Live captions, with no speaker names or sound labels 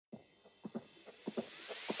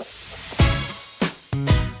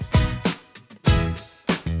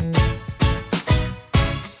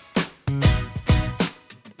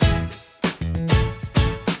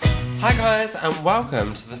Hi guys, and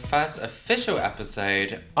welcome to the first official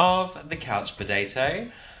episode of the Couch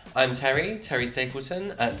Podato. I'm Terry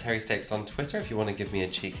Stapleton, at Terry Stapes on Twitter if you want to give me a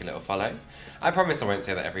cheeky little follow. I promise I won't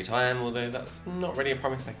say that every time, although that's not really a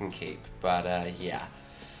promise I can keep, but yeah.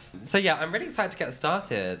 So yeah, I'm really excited to get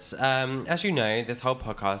started. As you know, this whole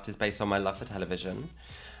podcast is based on my love for television.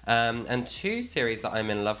 And two series that I'm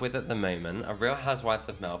in love with at the moment are Real Housewives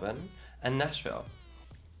of Melbourne and Nashville.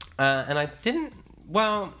 And I didn't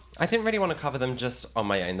really want to cover them just on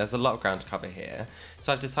my own. There's a lot of ground to cover here.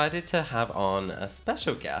 So I've decided to have on a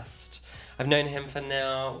special guest. I've known him for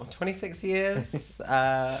now 26 years.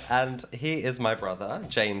 And he is my brother,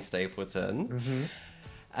 James Stapleton. Mm-hmm.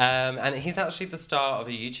 And he's actually the star of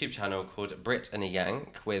a YouTube channel called Brit and a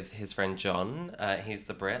Yank with his friend John. He's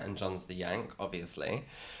the Brit and John's the Yank, obviously.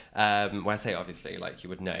 Well, I say obviously, like you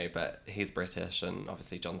would know, but he's British and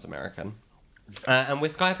obviously John's American. And we're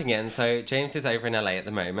Skyping in, so James is over in LA at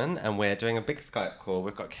the moment, and we're doing a big Skype call.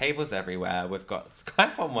 We've got cables everywhere. We've got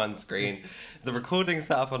Skype on one screen, the recording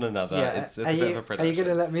set up on another. Yeah. It's a bit of a production. Are you going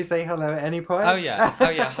to let me say hello at any point? Oh, yeah.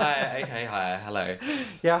 Hi. Okay, hi. Hello.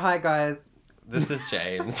 Yeah, hi, guys. This is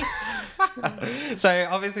James. So,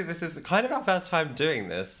 obviously, this is kind of our first time doing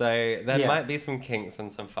this, so there might be some kinks and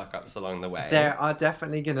some fuck-ups along the way. There are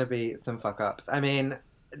definitely going to be some fuck-ups. I mean,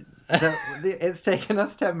 it's taken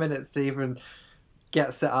us 10 minutes to even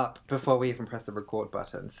get set up before we even press the record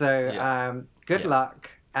button. So, good luck,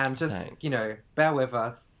 and just, bear with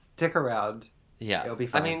us, stick around. Yeah. It'll be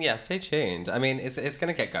fun. I mean, stay tuned. I mean, it's going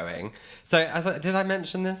to get going. So, did I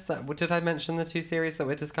mention this? Did I mention the two series that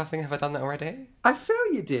we're discussing? Have I done that already? I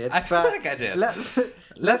feel you did. I feel like I did.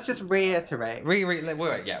 Let's just reiterate.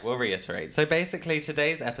 We'll reiterate. So, basically,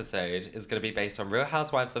 today's episode is going to be based on Real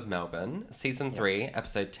Housewives of Melbourne, Season 3,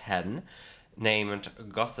 Episode 10, named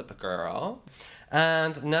Gossip Girl,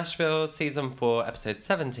 and Nashville Season 4, Episode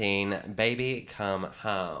 17, Baby Come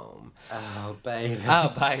Home. Oh, baby. So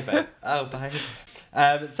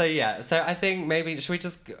I think maybe, should we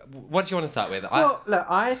just, what do you want to start with? Look,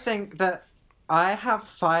 I think that I have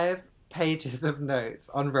 5 pages of notes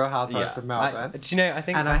on Real Housewives of Melbourne. Do you know, I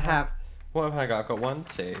think... And I have... What have I got? I've got 1,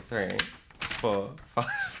 2, 3, 4,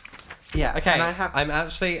 5... Yeah, okay, and I'm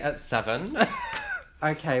actually at 7.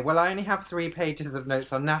 Okay, well, I only have 3 pages of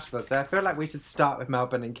notes on Nashville, so I feel like we should start with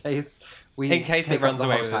Melbourne in case it runs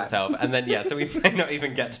away with itself. And then, so we may not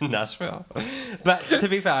even get to Nashville. But to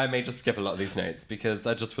be fair, I may just skip a lot of these notes because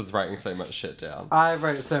I just was writing so much shit down. I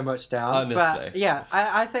wrote so much down. Honestly. But yeah,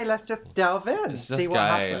 I say let's just delve in. Let's do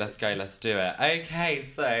it. Okay,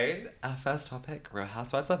 so our first topic, Real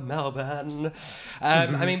Housewives of Melbourne.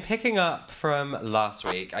 I mean, picking up from last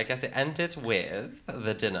week, I guess it ended with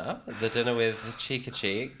the dinner with Chyka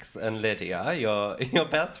Cheeks and Lydia, your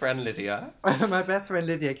best friend Lydia. My best friend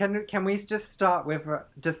Lydia. Can we just start with,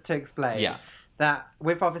 just to explain that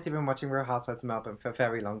we've obviously been watching Real Housewives of Melbourne for a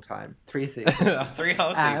very long time. 3 seasons. 3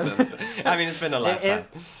 whole seasons. I mean, it's been a lifetime.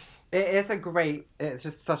 It's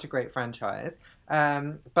just such a great franchise.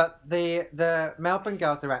 But the Melbourne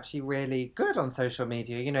girls are actually really good on social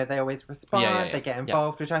media. You know, they always respond, they get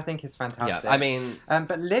involved, which I think is fantastic. Yeah, I mean...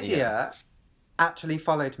 but Lydia... actually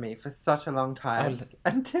followed me for such a long time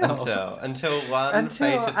until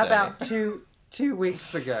about two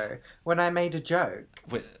weeks ago when I made a joke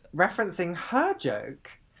referencing her joke,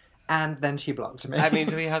 and then she blocked me. I mean,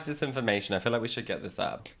 do we have this information? I feel like we should get this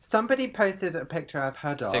up. Somebody posted a picture of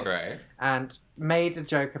her dog Figaro. And made a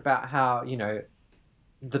joke about how,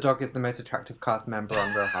 the dog is the most attractive cast member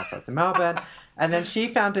on Real Housewives of Melbourne. And then she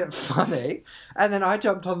found it funny, and then I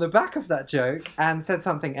jumped on the back of that joke and said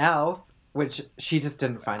something else, which she just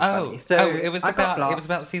didn't find funny. So it was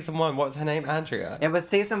about season 1. What was her name? Andrea. It was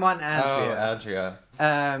season 1, Andrea. Oh,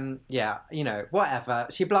 Andrea. Whatever.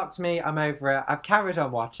 She blocked me. I'm over it. I've carried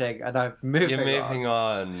on watching, and I'm moving on. You're moving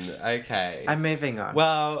on. Okay. I'm moving on.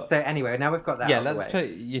 Well. So anyway, now we've got that. Yeah, out let's the way.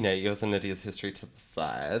 put yours and Lydia's history to the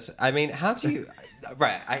side. I mean, how do you?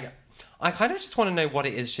 Right. I kind of just want to know what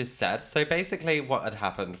it is she said. So basically, what had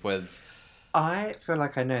happened was. I feel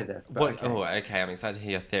like I know this. But okay. Oh, okay. I'm excited to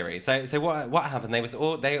hear your theory. So what happened? They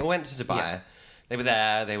all went to Dubai. Yeah. They were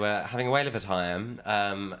there. They were having a whale of a time.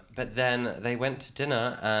 But then they went to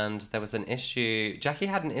dinner, and there was an issue. Jackie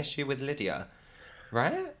had an issue with Lydia,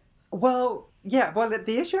 right? Well, yeah. Well,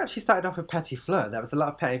 the issue actually started off with Pettifleur. There was a lot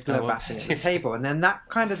of Pettifleur bashing at the table, and then that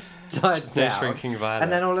kind of died down. Shrinking violet.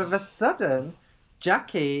 And then all of a sudden,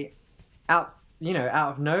 Jackie, out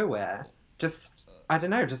of nowhere, just I don't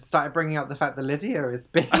know, just started bringing up the fact that Lydia is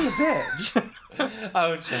being a bitch.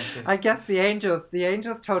 Oh, Jackie. I guess the angels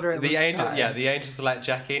told her it was time. Yeah, the angels are like,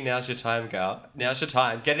 Jackie, now's your time, girl. Now's your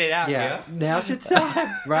time. Get it out, girl. Now's your time.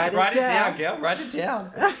 Write it down, girl. Write it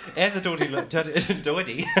down. And the doity the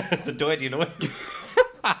doity laundry.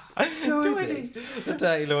 The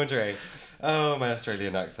dirty laundry. Oh, my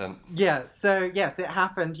Australian accent. Yeah, so yes, it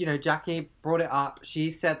happened. You know, Jackie brought it up.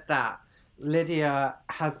 She said that Lydia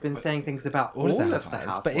has been saying things about all of the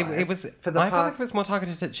housewives. But it was, I feel like it was more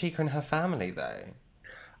targeted at Chyka and her family, though.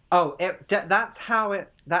 Oh, that's how it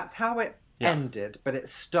ended. But it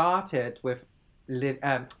started with,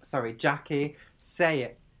 Jackie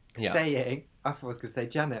saying, I was going to say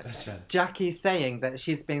Janet. Jackie saying that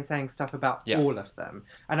she's been saying stuff about all of them,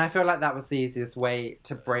 and I feel like that was the easiest way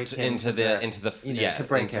to break into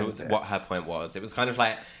what her point was. It was kind of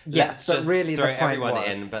like, yes, let's just really throw everyone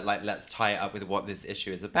in, but like let's tie it up with what this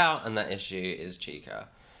issue is about, and that issue is Chyka.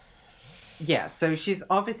 Yeah, so she's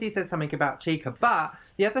obviously said something about Chyka, but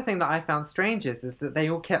the other thing that I found strange is that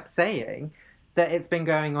they all kept saying that it's been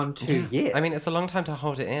going on 2 years. I mean, it's a long time to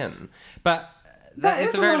hold it in, but. That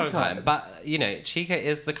is a very long time. But, you know, Chyka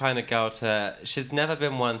is the kind of girl she's never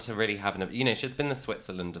been one to really have she's been the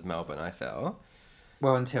Switzerland of Melbourne, I feel.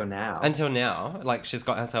 Well, until now. Like, she's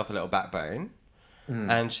got herself a little backbone.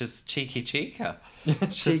 And she's cheeky Chyka.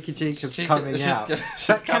 Cheeky Chyka's coming out.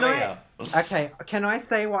 She's coming out. Okay, can I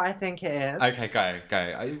say what I think it is? Okay, go.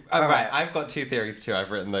 All right, I've got 2 theories too.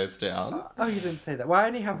 I've written those down. Oh, you didn't say that. Well, I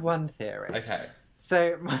only have one theory. Okay.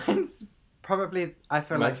 So, mine's probably, I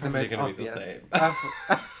feel like the most obvious.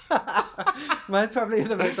 Mine's probably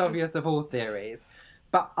the most obvious of all theories.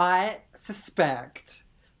 But I suspect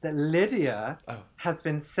that Lydia has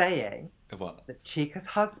been saying that Chyka's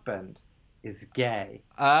husband is gay.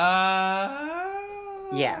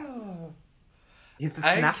 Yes. He's a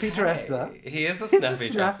snappy dresser. He is a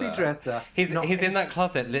snappy dresser. He's in that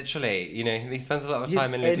closet, literally. You know, he spends a lot of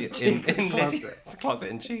time in Lydia's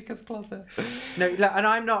closet, in Chyka's closet. No, look, and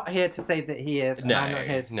I'm not here to say that he is. No, I'm not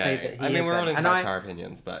here to say that he is. I mean, we're all entitled to our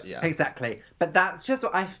opinions, but yeah. Exactly. But that's just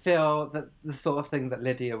what I feel that the sort of thing that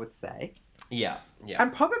Lydia would say. Yeah.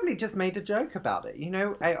 And probably just made a joke about it. You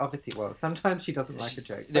know, sometimes she doesn't like a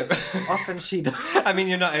joke. No. Often she does. I mean,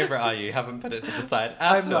 you're not over it, are you? You haven't put it to the side at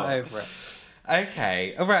all. I'm not over it.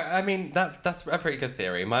 Okay, all right. I mean, that's a pretty good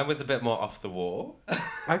theory. Mine was a bit more off the wall.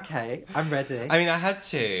 Okay, I'm ready. I mean, I had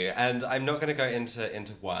 2, and I'm not going to go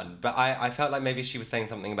into one, but I felt like maybe she was saying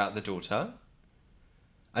something about the daughter.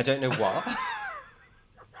 I don't know what.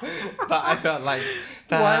 But I felt like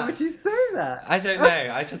why would you say that? I don't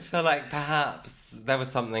know. I just feel like perhaps there was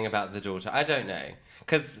something about the daughter. I don't know.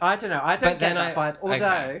 I don't know. I don't get that vibe.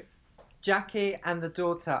 Although... Jackie and the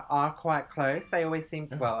daughter are quite close. They always seem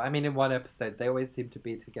in one episode they always seem to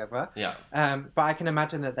be together. Yeah. But I can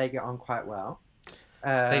imagine that they get on quite well.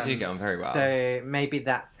 They do get on very well. So maybe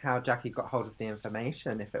that's how Jackie got hold of the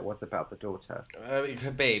information, if it was about the daughter. It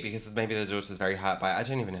could be, because maybe the daughter's very hurt by it. I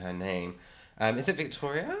don't even know her name. Is it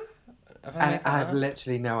Victoria? I have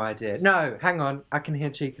literally no idea. No, hang on. I can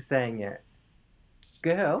hear Chyka saying it.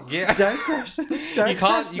 Girl, don't crash. You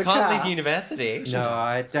can't leave university. No,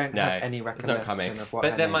 I don't have any recollection it's not coming. Of what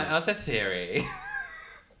But then my is. other theory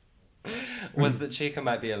was that Chyka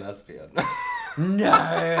might be a lesbian.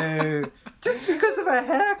 No, just because of her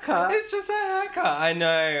haircut. It's just her haircut. I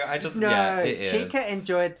know. It is. Chyka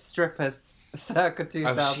enjoyed strippers circa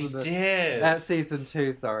 2000. Oh, she did. Season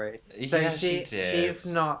 2, sorry. So she did.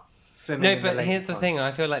 She's not swimming. No, but here's the thing. I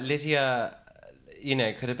feel like Lydia,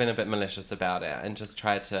 could have been a bit malicious about it and just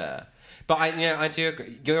tried to. But I do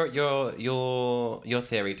agree. Your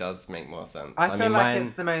theory does make more sense. I feel like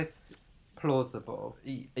it's the most plausible.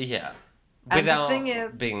 Yeah. And without the thing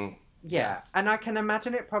is, being. Yeah, and I can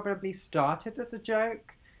imagine it probably started as a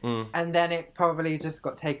joke, and then it probably just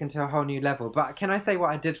got taken to a whole new level. But can I say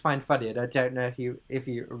what I did find funny? And I don't know if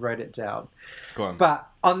you wrote it down. Go on. But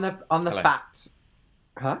on the fact,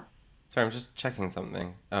 huh? Sorry, I'm just checking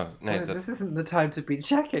something. Oh, no. This isn't the time to be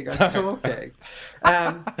checking. I'm talking.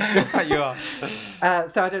 You are.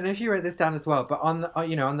 So I don't know if you wrote this down as well, but on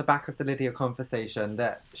the back of the Lydia conversation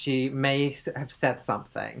that she may have said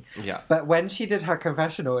something. Yeah. But when she did her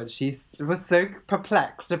confessional and she was so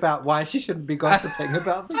perplexed about why she shouldn't be gossiping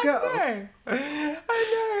about the girls. I know.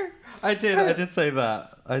 I did say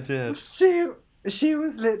that. I did. She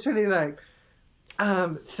was literally like,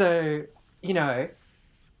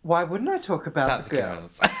 Why wouldn't I talk about the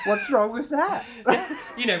girls? What's wrong with that? Yeah.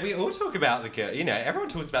 You know, we all talk about the girl. You know, everyone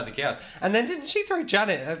talks about the girls. And then didn't she throw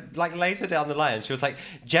Janet, like, later down the line? She was like,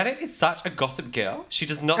 Janet is such a gossip girl. She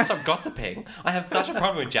does not stop gossiping. I have such a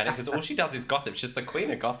problem with Janet because all she does is gossip. She's the queen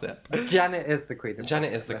of gossip. Janet is the queen of gossip.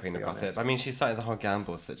 Janet is the queen of gossip. I mean, she started the whole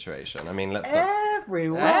Gamble situation. I mean, let's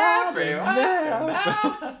Everyone.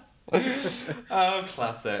 Oh,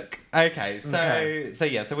 classic. Okay,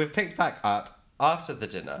 so we've picked back up after the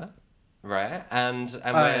dinner, right? And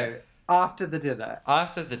we're after the dinner.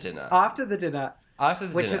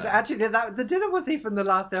 Which was actually the dinner was even the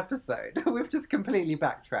last episode. We've just completely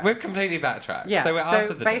backtracked. Yeah. So we're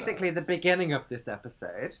after the basically dinner. The beginning of this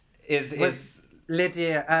episode is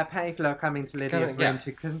Lydia, Pettifleur coming to Lydia's room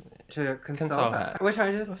to console her. Which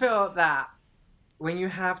I just feel that when you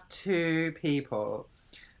have two people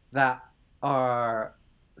that are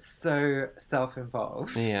so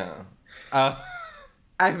self-involved. Yeah. I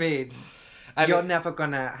mean, you're never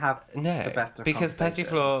gonna have the best of because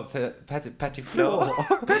Pettifleur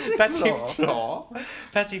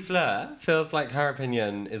feels like her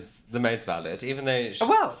opinion is the most valid, even though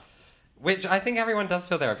which I think everyone does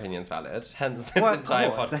feel their opinion's valid. Hence this entire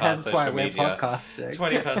podcast, social media,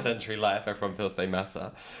 21st century life. Everyone feels they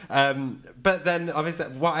matter. But then, obviously,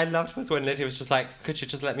 what I loved was when Lydia was just like, "Could you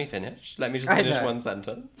just let me finish? Let me just finish one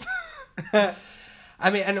sentence." I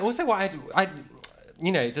mean, and also what I,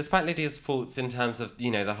 you know, despite Lydia's faults in terms of, you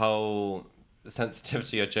know, the whole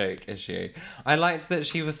sensitivity or joke issue, I liked that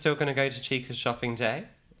she was still going to go to Chyka's shopping day.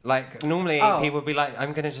 Like, normally people would be like,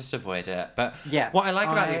 I'm going to just avoid it. But what I like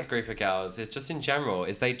about this group of girls is just in general,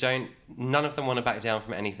 is none of them want to back down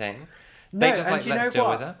from anything. They just like, let's deal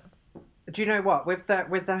with it. Do you know what? With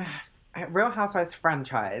the Real Housewives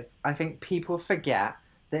franchise, I think people forget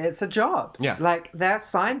that it's a job. Yeah. Like, they're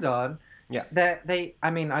signed on. Yeah.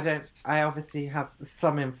 I obviously have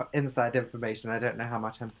some inside information. I don't know how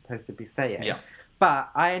much I'm supposed to be saying. Yeah. But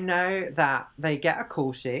I know that they get a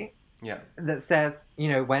call sheet. Yeah. That says, you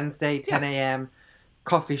know, Wednesday, 10 a.m,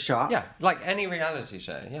 coffee shop. Yeah, like any reality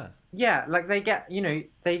show, yeah. Yeah, like they get, you know,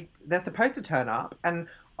 they're supposed to turn up, and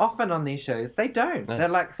often on these shows, they don't. No. They're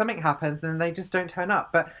like, something happens, and then they just don't turn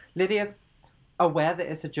up. But Lydia's aware that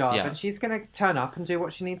it's a job, and she's going to turn up and do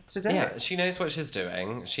what she needs to do. Yeah, she knows what she's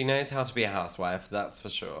doing. She knows how to be a housewife, that's for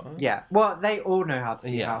sure. Yeah, well, they all know how to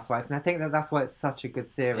be housewives, and I think that's why it's such a good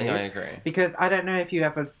series. Yeah, I agree. Because I don't know if you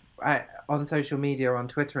ever, on social media, on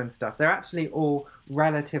Twitter and stuff, they're actually all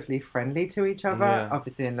relatively friendly to each other,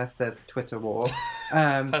 obviously, unless there's Twitter war.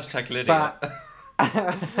 Hashtag Lydia.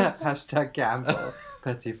 Hashtag Gamble,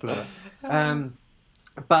 Pettifleur.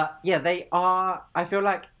 But, yeah, they are, I feel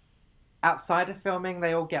like, outside of filming,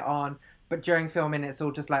 they all get on, but during filming, it's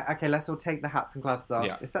all just like, okay, let's all take the hats and gloves off.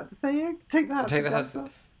 Yeah. Is that the saying? Take the hats and gloves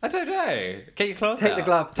off? I don't know. Get your clothes Take out. The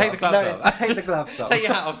gloves take off. The gloves off. Take the gloves off. Take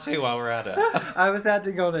your hat off too while we're at it. I was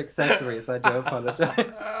adding on accessories. I do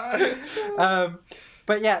apologise.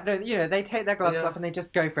 But yeah, no, you know, they take their gloves off and they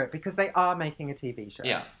just go for it because they are making a TV show.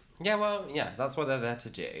 Yeah. Yeah, well, yeah, that's what they're there to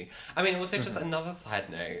do. I mean, also, just another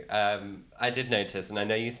side note, I did notice, and I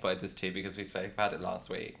know you spotted this too because we spoke about it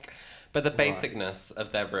last week, but the basicness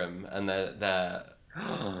of their room and their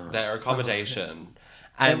accommodation.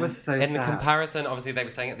 And it was so in sad. comparison, obviously, they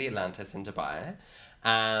were staying at the Atlantis in Dubai,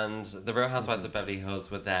 and the Real Housewives of Beverly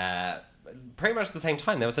Hills were there pretty much at the same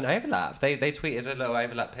time. There was an overlap. They tweeted a little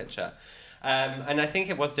overlap picture. And I think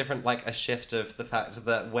it was different, like a shift of the fact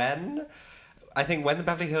that when the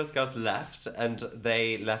Beverly Hills girls left and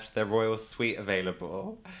they left their royal suite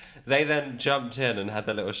available, they then jumped in and had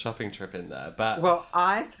their little shopping trip in there. But well,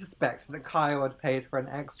 I suspect that Kyle had paid for an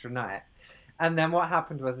extra night. And then what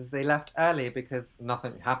happened was they left early because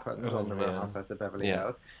nothing happened on the Real Housewives of Beverly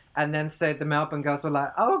Hills. And then so the Melbourne girls were like,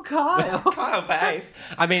 oh, Kyle. Kyle pays.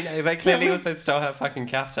 I mean, they clearly also stole her fucking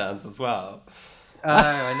caftans as well. Oh,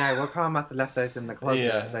 I know. Well, Kyle must have left those in the closet.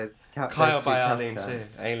 Yeah. Kyle by Arlene too.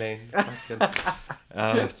 Aileen.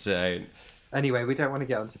 Oh, don't. Anyway, we don't want to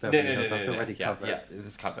get onto Beverly Hills. That's already covered. Yeah,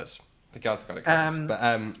 it's covered. The girls got it covered.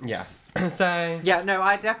 But, yeah. So... Yeah, no,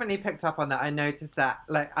 I definitely picked up on that. I noticed that,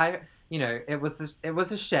 like, it was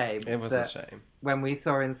a shame. It was a shame. When we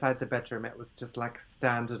saw inside the bedroom, it was just like a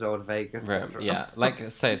standard old Vegas bedroom. Yeah,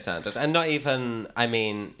 like so standard. And not even, I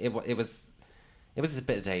mean, it was a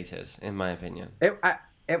bit dated, in my opinion. It was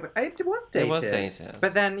dated. It was dated.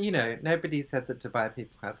 But then, nobody said that Dubai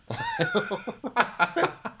people had style.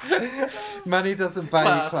 Money doesn't buy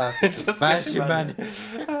you class. It just buys you money.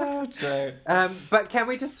 God, don't. But can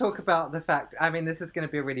we just talk about the fact, I mean, this is going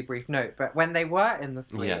to be a really brief note, but when they were in the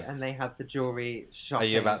suite Yes. and they had the jewellery shopping Are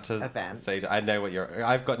you about to event. say? I know what you're.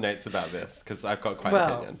 I've got notes about this because I've got quite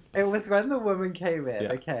an opinion. It was when the woman came in,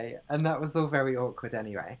 Yeah. okay, and that was all very awkward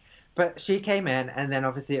anyway. But she came in, and then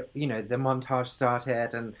obviously, you know, the montage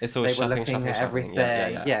started, and It's all they shopping, were looking shopping, at shopping. everything.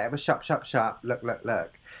 Yeah. It was shop, shop, shop, look, look,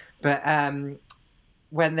 look. But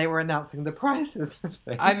when they were announcing the prices of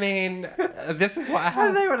things, I mean, this is what I have.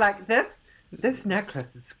 and they were like, this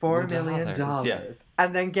necklace is $4 million. Yeah.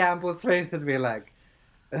 And then Gamble's face would be like,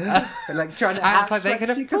 ugh, like trying to I act was like, they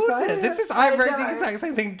can she could afford buy it. This is, I wrote the know. exact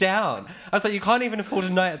same thing down. I was like, you can't even afford a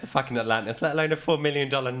night at the fucking Atlantis, let alone a $4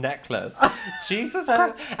 million necklace. Jesus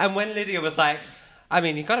Christ. And when Lydia was like, I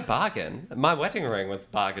mean, you got a bargain. My wedding ring was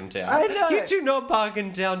bargained down. I know. You do not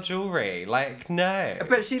bargain down jewellery. Like, no.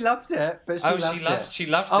 But she loved it. But She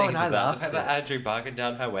loved Oh, things and I like that. The loved fact it. that Andrew bargained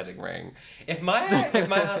down her wedding ring. If my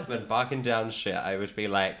husband bargained down shit, I would be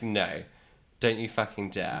like, no, don't you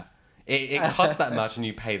fucking dare. It costs that much and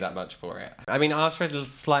you pay that much for it. I mean, after a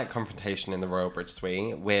slight confrontation in the Royal Bridge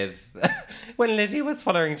Suite with... when Lydia was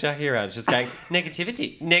following Jackie around, she was going,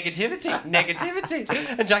 negativity, negativity,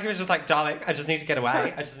 negativity. And Jackie was just like, darling, I just need to get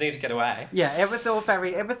away. I just need to get away. Yeah, it was all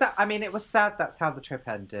very... It was that. I mean, it was sad that's how the trip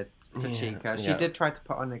ended for Yeah, Chyka. She yeah. did try to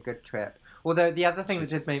put on a good trip. Although the other thing that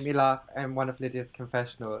did make me laugh in one of Lydia's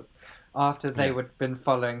confessionals, after they would been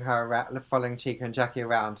following her around, following Chyka and Jackie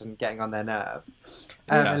around and getting on their nerves,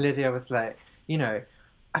 and Lydia was like, you know,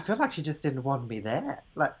 I feel like she just didn't want me there.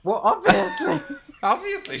 Like, well, obviously.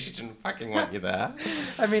 Obviously, she didn't fucking want you there.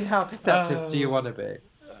 I mean, how perceptive do you want to be?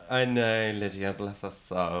 I know, Lydia, bless her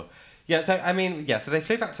soul. Yeah, so, I mean, yeah, so they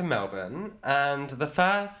flew back to Melbourne, and the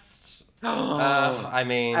first... I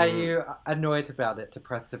mean... Are you annoyed about it,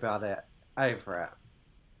 depressed about it, over it?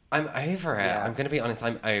 I'm over it. Yeah. I'm going to be honest,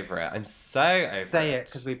 I'm over it. I'm so over it. Say it,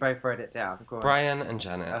 because we both wrote it down. Go on. Brian and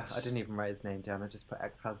Janet. I didn't even write his name down. I just put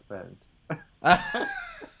ex-husband.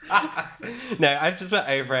 No, I've just been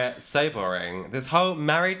over it. So boring. This whole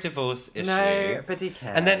married divorce issue. No, but he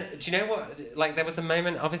cares. And then, do you know what? Like, there was a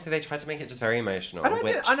moment, obviously they tried to make it just very emotional. And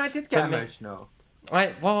I did get emotional.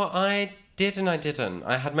 I did and I didn't.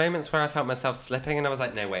 I had moments where I felt myself slipping and I was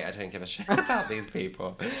like, no, wait, I don't give a shit about these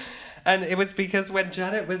people. And it was because when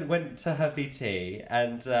Janet went to her VT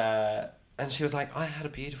and she was like, I had a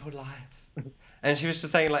beautiful life. And she was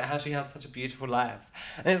just saying, like, how she had such a beautiful life.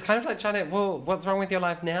 And it's kind of like, Janet, well, what's wrong with your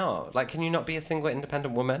life now? Like, can you not be a single,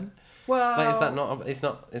 independent woman? Well... Like,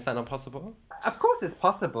 is that not possible? Of course it's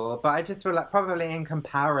possible, but I just feel like probably in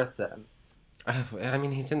comparison... I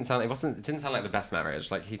mean, it didn't sound like the best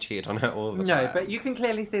marriage. Like, he cheated on her all the time. No, but you can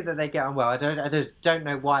clearly see that they get on well. I don't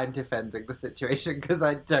know why I'm defending the situation, because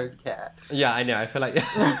I don't care. Yeah, I know. I feel like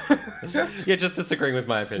you're just disagreeing with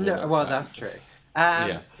my opinion. No, that's true.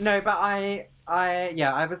 No, but I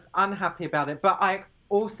was unhappy about it, but I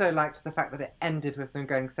also liked the fact that it ended with them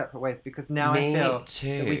going separate ways, because now I feel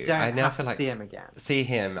that we don't have to see him again. See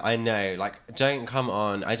him, I know. Like, don't come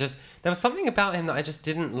on. there was something about him that I just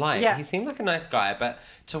didn't like. Yeah. He seemed like a nice guy, but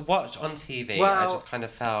to watch on TV, Well, I just kind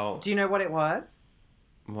of felt... Do you know what it was?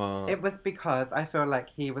 Well, It was because I feel like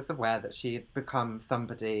he was aware that she had become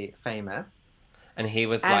somebody famous. and he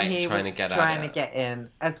was And like he trying was to get trying at to it. get in,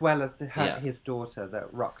 as well as his daughter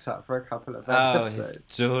that rocked up for a couple of episodes.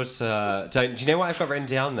 Oh, his daughter. Do you know what I've got written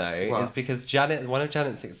down, though? What? Is because one of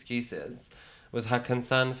Janet's excuses was her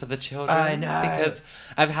concern for the children. I know. Because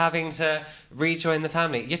of having to rejoin the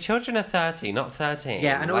family. Your children are 30, not 13.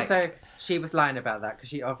 Yeah, and Like, also she was lying about that because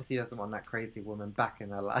she obviously doesn't want that crazy woman back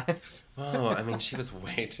in her life. Oh, I mean, she was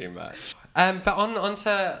way too much. But on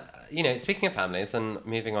to, speaking of families and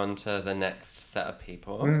moving on to the next set of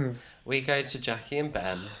people, we go to Jackie and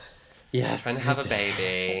Ben. Yes. Trying to have a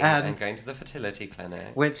baby and going to the fertility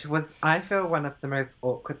clinic. Which was, I feel, one of the most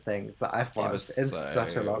awkward things that I've It watched was in so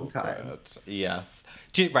such a long time. awkward. Yes.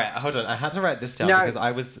 Right, hold on. I had to write this down No. because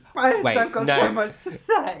I was... I've got no. so much to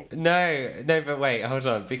say. No, but wait, hold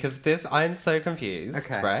on. Because I'm so confused,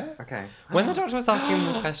 Okay. right? Okay. When the doctor was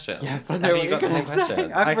asking the question... Yes, I know have what you you're got the same gonna say.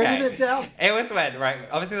 question? I've written it down. It was when, right,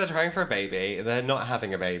 obviously they're trying for a baby. They're not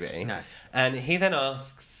having a baby. No. And he then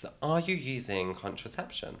asks, are you using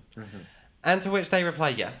contraception? Mm-hmm. And to which they reply,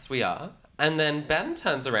 yes, we are. And then Ben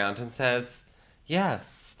turns around and says,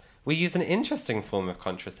 yes, we use an interesting form of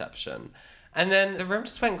contraception. And then the room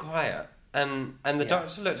just went quiet. And the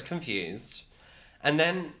doctor looked confused. And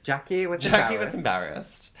then Jackie was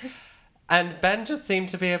embarrassed. And Ben just seemed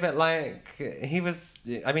to be a bit like, he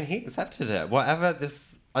accepted it. Whatever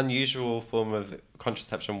this unusual form of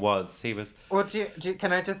contraception was, he was... Or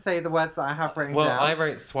can I just say the words that I have written down? Well, I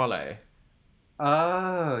wrote swallow.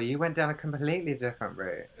 Oh, you went down a completely different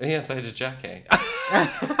route. Yeah, so did Jackie.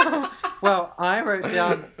 Well, I wrote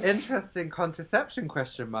down interesting contraception ?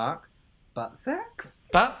 Butt sex?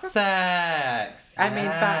 Butt sex! I mean,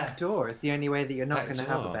 yes. back door is the only way that you're not going to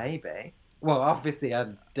have a baby. Well, obviously,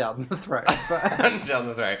 I'm down the throat. But... down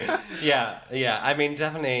the throat. Yeah. I mean,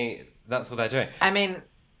 definitely, that's what they're doing. I mean...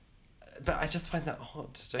 But I just find that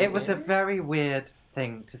odd, It was a very weird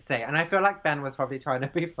thing to say. And I feel like Ben was probably trying to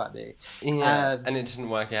be funny. Yeah, and it didn't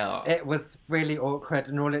work out. It was really awkward.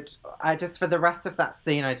 And for the rest of that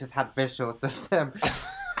scene, I just had visuals of them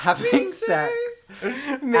having sex.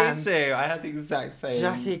 Me too. I had the exact same.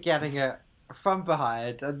 Jackie getting it from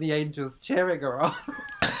behind and the angels cheering her on.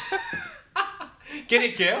 Get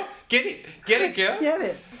it, girl. Get it, girl. Get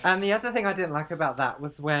it. And the other thing I didn't like about that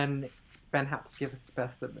was when Ben had to give a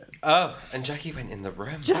specimen. Oh, and Jackie went in the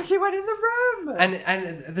room. And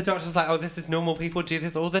the doctor was like, oh, this is normal. People do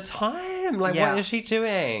this all the time. Like, what is she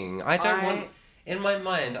doing? I don't want... In my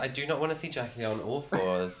mind, I do not want to see Jackie on all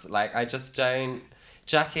fours. Like, I just don't...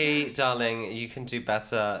 Jackie, darling, you can do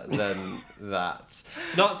better than that.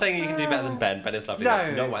 Not saying you can do better than Ben. Ben is lovely.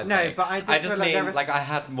 That's not what I'm saying. But I just feel mean, I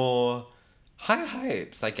had more high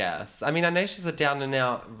hopes, I guess. I mean, I know she's a down and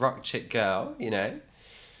out rock chick girl, you know.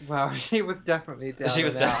 Well, she was definitely down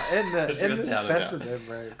in the specimen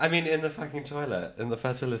room. I mean, in the fucking toilet, in the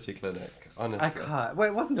fertility clinic, honestly. I can't. Well,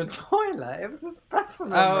 it wasn't a toilet. It was a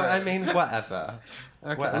specimen room. I mean, whatever.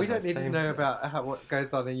 Okay, whatever, we don't need to know about what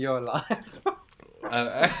goes on in your life.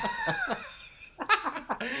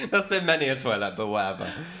 That's been many a toilet, but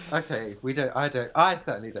whatever. Okay, I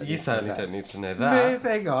certainly don't. You certainly don't need to know that.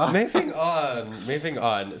 Moving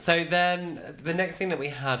on. So then, the next thing that we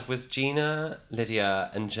had was Gina,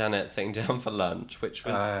 Lydia, and Janet sitting down for lunch, which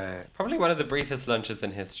was probably one of the briefest lunches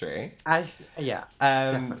in history.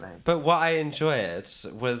 Definitely. But what I enjoyed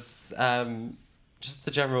was just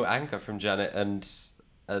the general anger from Janet and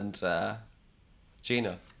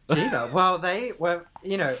Gina. Well, they were,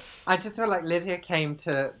 I just feel like Lydia came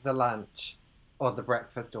to the lunch or the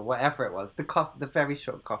breakfast or whatever it was, the very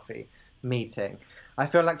short coffee meeting. I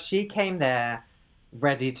feel like she came there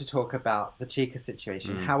ready to talk about the Chyka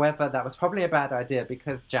situation. However, that was probably a bad idea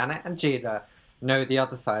because Janet and Gina know the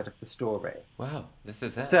other side of the story. Wow, this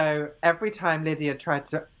is it. So every time Lydia tried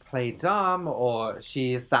to play dumb or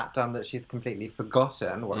she is that dumb that she's completely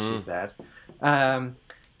forgotten what she said,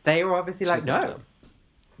 they were obviously no.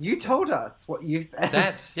 You told us what you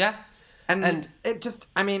said. Yeah. And it just,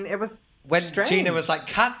 it was when strange. Gina was like,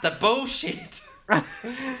 cut the bullshit. And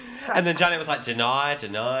then Janet was like, deny.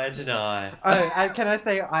 Oh, and can I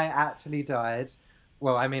say I actually died?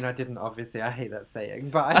 Well, I didn't, obviously. I hate that saying.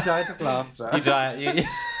 But I died of laughter. You died.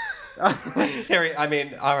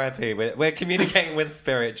 R.I.P. We're communicating with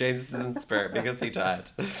spirit. James is in spirit because he died.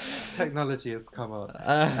 Technology has come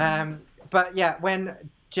on. But yeah, when...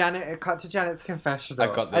 Janet cut to Janet's confessional.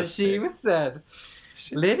 I got this. And she said,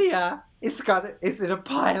 Lydia is in a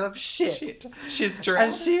pile of shit. She's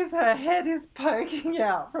drowned. And her head is poking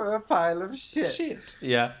out from a pile of shit.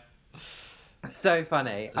 Yeah. So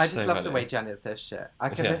funny. I just love the way Janet says shit. I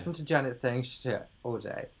can listen to Janet saying shit all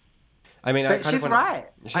day. But she's right.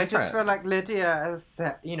 I just feel like Lydia is,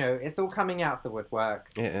 it's all coming out of the woodwork.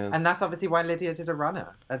 It is. And that's obviously why Lydia did a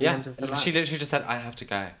runner at the end of the lunch. She literally just said, I have to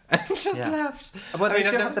go. And just left. Well, they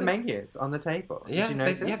still have the menus on the table. Yeah, Did you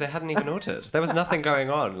notice? they hadn't even ordered. There was nothing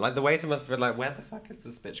going on. Like, the waiter must have been like, where the fuck is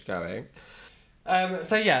this bitch going?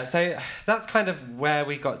 So that's kind of where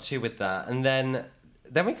we got to with that. And then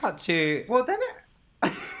we cut to... Well, then it...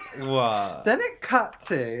 What? Then it cut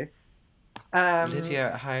to...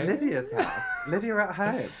 Lydia at home? Lydia's house. Lydia at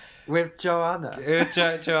home. With Joanna.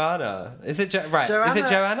 Joanna. Is it Is it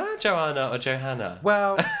Joanna, or Johanna?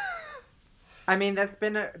 Well, there's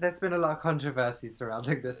been a lot of controversy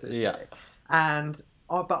surrounding this issue. Yeah.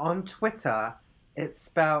 But on Twitter, it's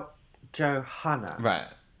spelled Johanna. Right.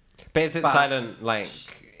 But is it silent, like...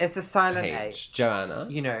 It's a silent H. Joanna.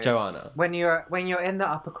 Joanna. When you're in the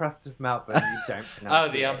upper crust of Melbourne, you don't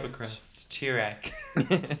pronounce the upper crust. Toorak.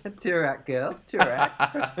 Toorak, girls. Toorak.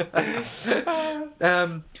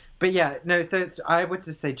 But yeah, no, so I would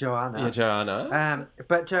just say Joanna. Yeah, Joanna.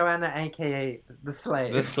 But Joanna, a.k.a. the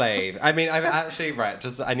slave. The slave. I'm actually,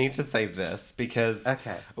 I need to say this because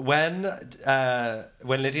when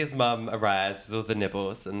Lydia's mum arrives with all the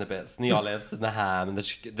nibbles and the bits and the olives and the ham and the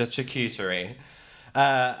charcuterie,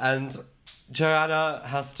 and Joanna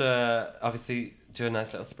has to obviously do a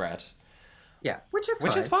nice little spread. Yeah, which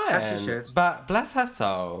is fine. As she should. But bless her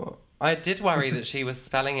soul, I did worry that she was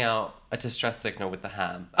spelling out a distress signal with the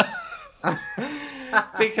ham.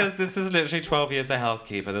 Because this is literally 12 Years a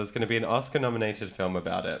Housekeeper. There's going to be an Oscar-nominated film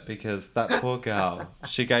about it because that poor girl,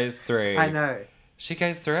 she goes through... I know. She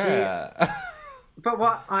goes through it. But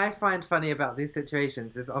what I find funny about these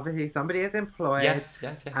situations is obviously somebody is employed yes.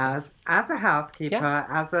 as a housekeeper,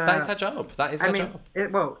 as a... That is her job. That is her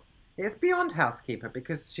job. It's beyond housekeeper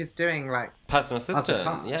because she's doing like... Personal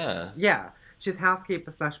assistant, yeah. Yeah. She's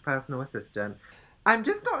housekeeper / personal assistant. I'm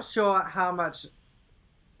just not sure how much...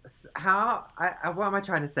 what am I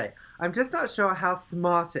trying to say? I'm just not sure how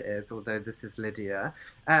smart it is, although this is Lydia,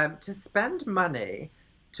 to spend money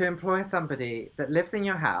to employ somebody that lives in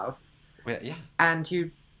your house... Yeah. And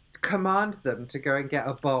you command them to go and get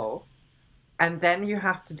a bowl, and then you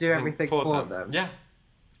have to do everything for them. Yeah.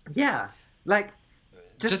 Yeah. Like,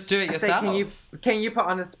 just do it yourself. Can you put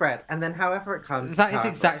on a spread, and then however it comes. That is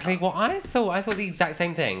exactly what I thought. I thought the exact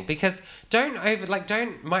same thing because don't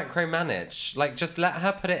micromanage. Like, just let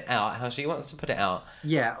her put it out how she wants to put it out.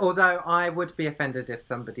 Yeah. Although I would be offended if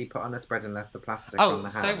somebody put on a spread and left the plastic on the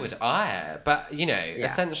house. So would I. But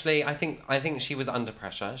essentially, I think she was under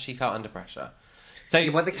pressure. She felt under pressure. So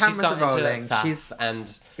the cameras are rolling.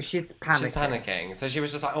 She's panicking. So she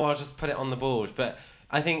was just like, I'll just put it on the board, but.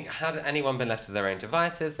 I think had anyone been left to their own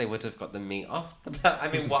devices, they would have got the meat off the... I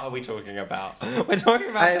mean, what are we talking about? We're talking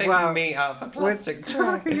about taking meat out of a plastic tray.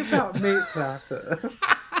 We're talking about meat platters.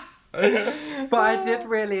 But I did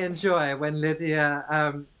really enjoy when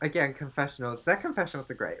Lydia... again, confessionals. Their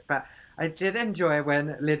confessionals are great. But I did enjoy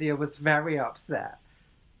when Lydia was very upset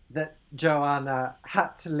that Joanna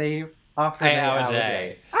had to leave after an 8-hour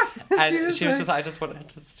day. And she was just like, I just want her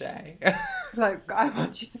to stay. Like, I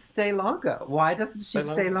want you to stay longer. Why doesn't she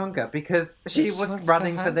stay longer? Because she was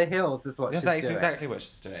running for the hills, is what she's doing. That's exactly what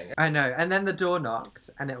she's doing. I know. And then the door knocked,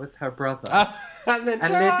 and it was her brother. And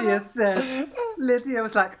Lydia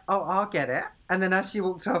was like, oh, I'll get it. And then as she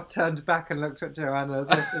walked off, turned back and looked at Joanna, was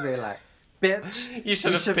literally like, bitch, you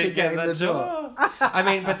should have been getting the door. I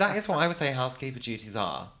mean, but that is what I would say housekeeper duties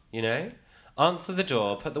are, you know? Answer the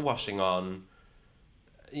door, put the washing on,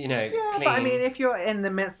 clean. But I mean, if you're in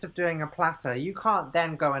the midst of doing a platter, you can't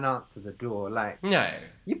then go and answer the door. Like, no.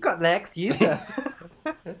 You've got legs, use them.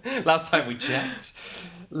 Last time we checked.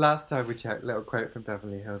 Little quote from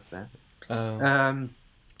Beverly Hills there.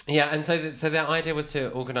 Yeah, and so their idea was to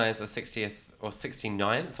organise a 60th or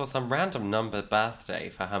 69th or some random number birthday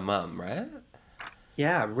for her mum, right?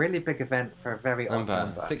 Yeah, really big event for a very odd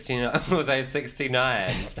number. 69, although 69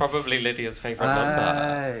 is probably Lydia's favourite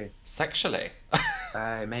number. Sexually.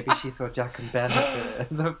 Maybe she saw Jack and Ben at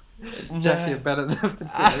Jackie and Ben at the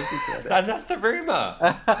fertility. And that's the rumour.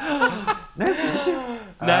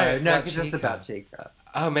 Because it's about Chyka.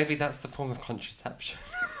 Oh, maybe that's the form of contraception.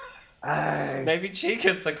 Maybe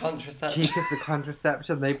Chyka's the contraception. Chyka's the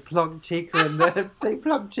contraception. They plugged Chyka in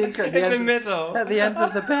the middle. At the end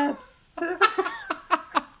of the bed.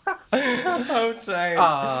 Oh, Jane.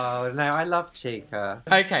 Oh, no, I love Chyka.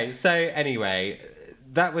 Okay, so anyway,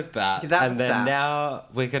 that was that. Now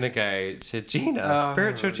we're going to go to Gina,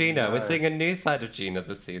 spiritual Gina. No. We're seeing a new side of Gina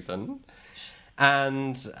this season.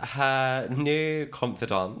 And her new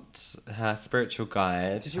confidant, her spiritual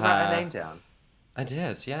guide. Did you write her name down? I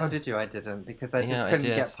did, yeah. Oh, did you? I didn't, because I just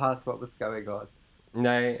couldn't get past what was going on.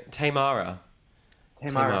 No, Tamara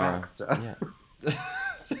Baxter. Yeah.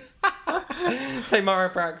 Tamara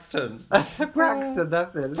Braxton. Braxton,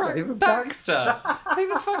 that's it. It's not even Baxter. Who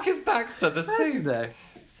the fuck is Baxter? The soup.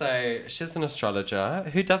 So she's an astrologer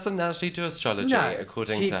who doesn't actually do astrology,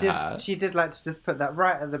 according to her. She did like to just put that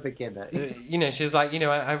right at the beginning. She's like,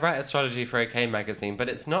 I write astrology for OK Magazine, but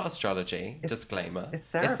it's not astrology. Disclaimer. It's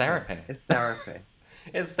therapy.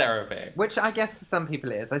 It's therapy. Which I guess to some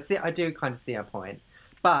people it is. I do kind of see her point.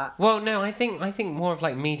 But no, I think more of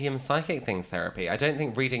like medium psychic things therapy. I don't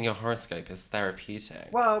think reading your horoscope is therapeutic.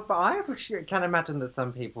 Well, but I can imagine that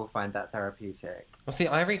some people find that therapeutic. Well, see,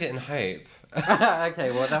 I read it in hope.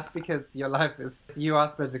 Okay, well, that's because you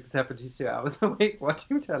are spending 72 hours a week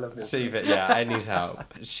watching television. Steve, I need help.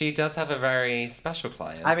 She does have a very special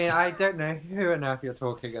client. I mean, I don't know who on earth you're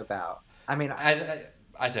talking about. I mean, I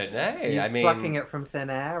don't know. He's plucking it from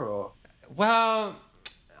thin air, or? Well,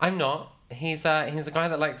 I'm not. He's a guy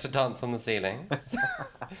that likes to dance on the ceiling.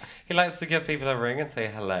 He likes to give people a ring and say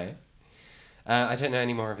hello. I don't know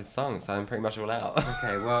any more of his songs, so I'm pretty much all out.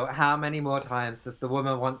 Okay, well, how many more times does the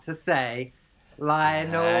woman want to say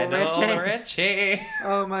Lionel Richie?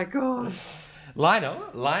 Oh my god.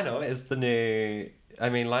 Lionel is the new... I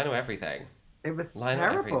mean, Lionel everything. It was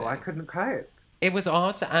terrible. Everything. I couldn't cope. It was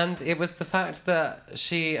odd, and it was the fact that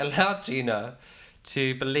she allowed Gina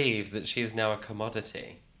to believe that she is now a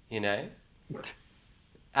commodity,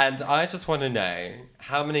 And I just want to know,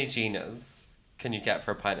 how many Ginas can you get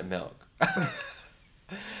for a pint of milk?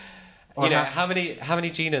 How many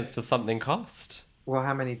Ginas does something cost? Well,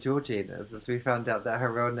 how many Georginas? As we found out that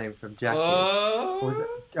her real name from Jackie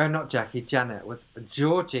not Jackie, Janet was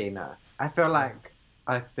Georgina. I feel like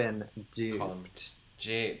I've been duped.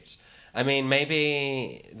 I mean,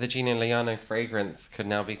 maybe the Gina Liano fragrance could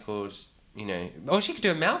now be called, she could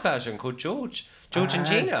do a male version called George and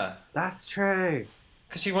Gina. That's true.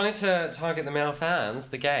 Because she wanted to target the male fans,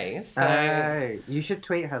 the gays. So... Oh, you should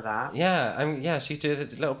tweet her that. Yeah, she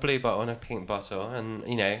did a little blue bottle and a pink bottle. And,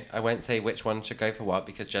 I won't say which one should go for what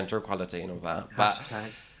because gender equality and all that.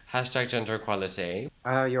 Hashtag gender equality.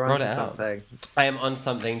 Oh, you're onto something. I am on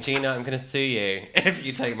something. Gina, I'm going to sue you if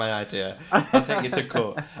you take my idea. I'll take you to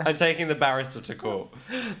court. I'm taking the barrister to court.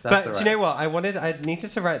 But do you know what? I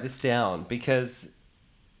needed to write this down because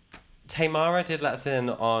Tamara did let us in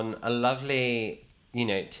on a lovely...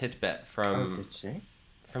 tidbit from... Oh, did she?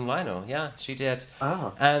 From Lionel, yeah, she did.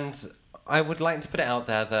 Oh. And I would like to put it out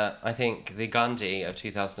there that I think the Gandhi of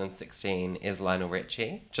 2016 is Lionel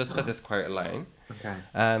Richie, just for this quote alone. Okay.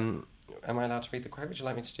 Am I allowed to read the quote? Would you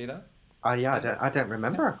like me to do that? Oh, yeah, I don't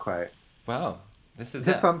remember a quote. Well, this is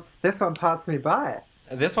This one passed me by.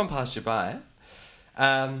 This one passed you by.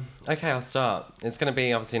 Okay, I'll start. It's going to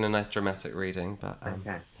be obviously in a nice dramatic reading, but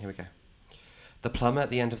okay. Here we go. The plumber at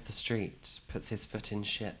the end of the street puts his foot in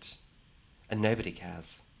shit, and nobody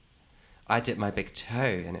cares. I dip my big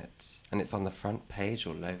toe in it, and it's on the front page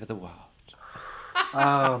all over the world.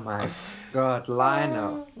 Oh my God,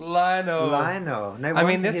 Lionel. Lionel. No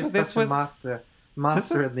wonder he's such a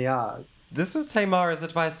master in the arts. This was Tamara's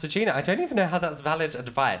advice to Gina. I don't even know how that's valid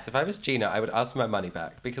advice. If I was Gina, I would ask for my money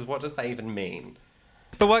back, because what does that even mean?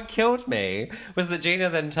 But what killed me was that Gina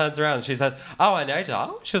then turns around and she says, "Oh, I know,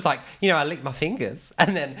 doll." She was like, I lick my fingers.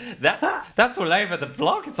 And then that's all over the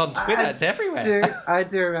blog. It's on Twitter. It's everywhere. I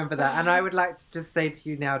do remember that. And I would like to just say to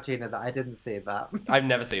you now, Gina, that I didn't see that. I've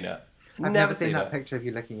never seen it. I've never seen that picture of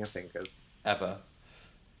you licking your fingers. Ever.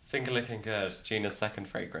 Finger licking good. Gina's second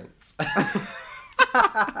fragrance.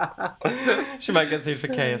 She might get sued for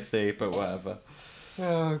KFC, but whatever.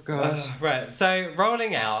 Oh, gosh. Right, so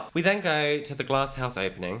rolling out, we then go to the Glasshouse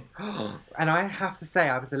opening. And I have to say,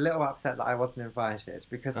 I was a little upset that I wasn't invited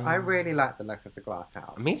because I really like the look of the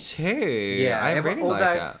Glasshouse. Me too. Yeah, I really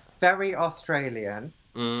like it. Very Australian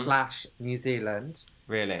 / New Zealand.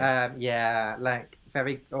 Really? Yeah, like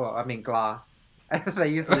glass. They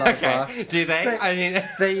use a lot of glass. Do they?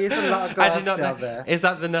 They use a lot of glass down there. Is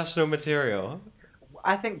that the national material?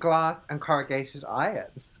 I think glass and corrugated iron.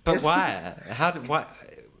 But why? Why?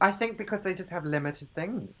 I think because they just have limited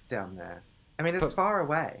things down there. I mean, it's far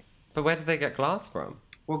away. But where do they get glass from?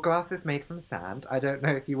 Well, glass is made from sand. I don't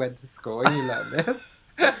know if you went to school and you learned this.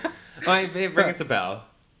 It rings a bell.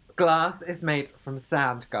 Glass is made from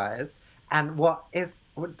sand, guys. And what is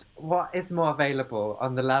more available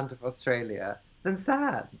on the land of Australia than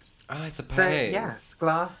sand? Oh, I suppose. So, yes,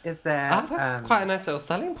 glass is there. Oh, that's quite a nice little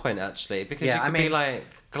selling point, actually. Because you could be like,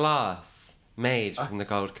 glass made from the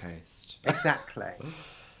Gold Coast. Exactly.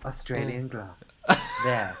 Australian glass.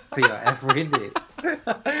 There, for your every need.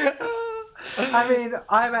 I mean,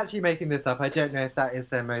 I'm actually making this up. I don't know if that is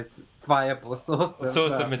their most viable source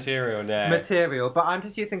of material, no. Material, but I'm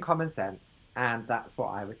just using common sense, and that's what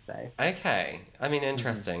I would say. Okay. I mean,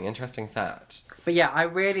 interesting fact. But yeah, I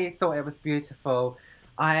really thought it was beautiful.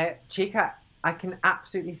 Chyka, I can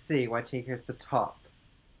absolutely see why Chyka is the top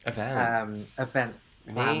events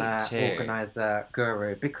planner, organizer,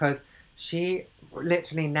 guru, because she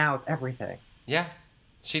literally nails everything. Yeah,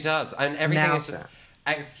 she does. And everything is just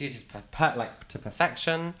executed to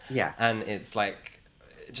perfection. Yes. And it's like,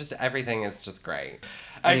 just everything is just great.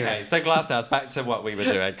 Okay, so Glasshouse, back to what we were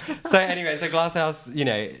doing. So Glasshouse,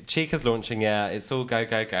 Chyka's launching it. It's all go,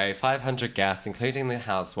 500 guests, including the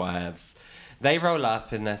housewives. They roll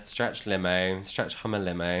up in their stretch Hummer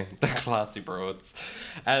limo, the classy broads.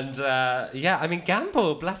 And,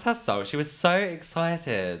 Gamble, bless her soul, she was so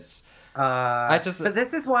excited. But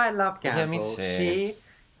this is why I love Gamble. Yeah, me too.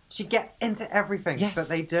 She gets into everything that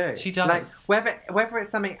they do. She does. Like, whether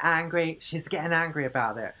it's something angry, she's getting angry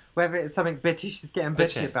about it. Whether it's something bitchy, she's getting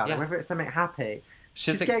bitchy about it. Whether it's something happy,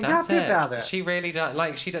 she's getting happy about it. She really does.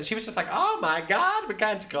 Like, she was just like, oh my God, we're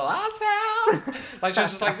going to Glasshouse. Like, she was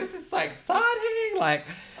just like, this is so exciting. Like,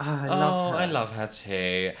 I love her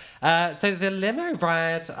too. So the limo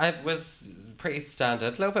ride, was pretty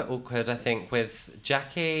standard, a little bit awkward, I think, with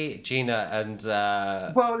Jackie, Gina, and...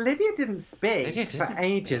 Well, Lydia didn't speak for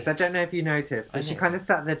ages. I don't know if you noticed, but she kind of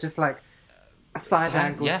sat there just like a side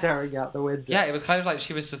angle staring out the window. Yeah, it was kind of like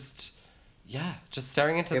she was just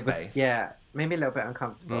staring into space. made me a little bit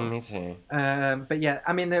uncomfortable. Me too. But yeah,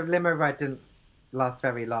 I mean, the limo ride didn't last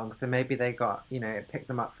very long, so maybe they got, picked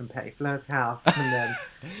them up from Pettifleur's house, and then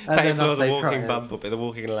Pettifleur, the walking bumblebee, the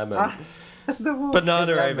walking lemon. The walking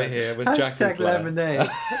Banana lemon. over here was Hashtag Jackie's lemonade.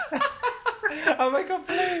 Oh my god,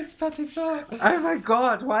 please, Pettifleur. Oh my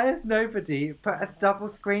god, why has nobody put a double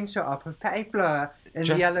screenshot up of Pettifleur in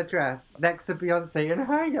the yellow dress next to Beyonce in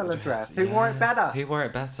her yellow dress? Who wore it better? Who wore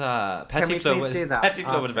it better? Can we please do that?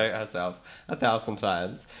 Pettifleur would vote herself 1,000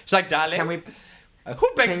 times. She's like, darling, Can we... who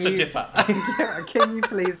begs to differ? Can you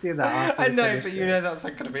please do that? I know, but you know that's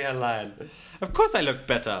not going to be her line. Of course I look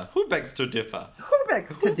better. Who begs to differ? Who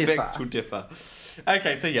begs to differ?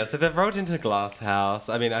 Okay, so they've rolled into Glasshouse.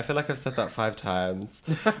 I mean, I feel like I've said that 5 times.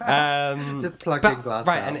 Just plug in Glasshouse.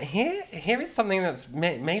 Right, and here is something that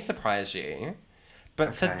may surprise you.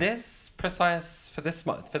 But for the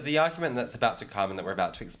argument that's about to come and that we're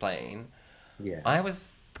about to explain, I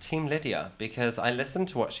was Team Lydia because I listened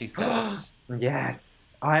to what she said. Yes.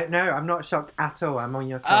 I'm not shocked at all. I'm on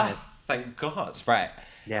your side. Thank God. Right.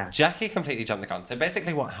 Yeah. Jackie completely jumped the gun. So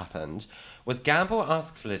basically what happened was Gamble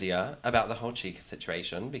asks Lydia about the whole Chyka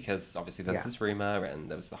situation because obviously there's this rumour and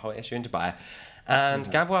there was the whole issue in Dubai.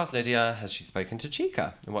 And Gamble asks Lydia, has she spoken to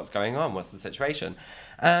Chyka? And what's going on? What's the situation?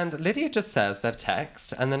 And Lydia just says they've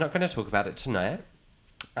texted and they're not going to talk about it tonight.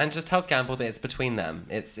 And just tells Gamble that it's between them.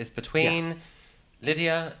 It's between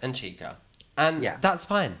Lydia and Chyka. And that's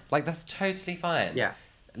fine. Like, that's totally fine. Yeah.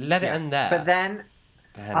 Let it end there. But then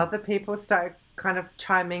other people started kind of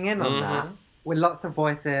chiming in on that with lots of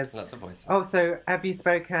voices. Oh, so have you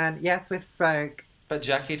spoken? Yes, we've spoke. But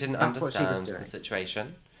Jackie didn't understand the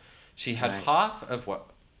situation. She had half of what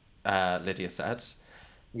Lydia said.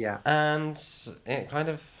 Yeah. And it kind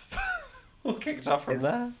of all kicked off from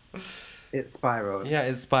there. It spiraled. Yeah,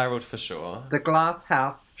 it spiraled for sure. The glass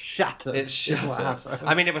house shattered. It shattered.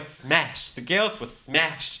 I mean, it was smashed. The girls were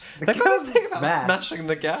smashed. They've got this thing about smashing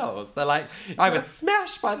the girls. They're like, I was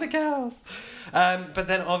smashed by the girls. But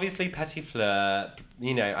then obviously Pettifleur,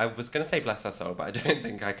 I was going to say bless her soul, but I don't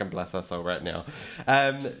think I can bless her soul right now.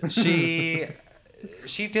 She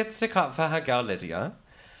did stick up for her girl Lydia.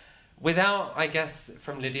 Without, I guess,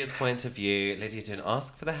 from Lydia's point of view, Lydia didn't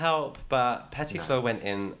ask for the help, but Pettifleur went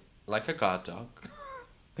in like a guard dog.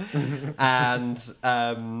 And she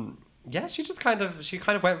kind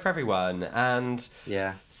of went for everyone. And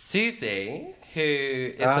Susie, who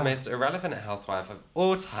is the most irrelevant housewife of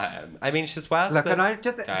all time. I mean, she's worse. Look, and I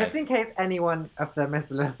just in case anyone of them is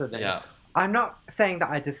listening. Yeah. I'm not saying that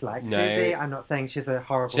I dislike Susie. I'm not saying she's a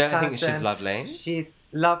horrible person. I think she's lovely. She's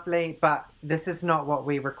lovely, but this is not what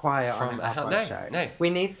we require on a housewife show. No. We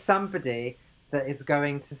need somebody that is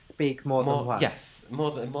going to speak more than words. Yes,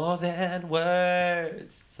 more than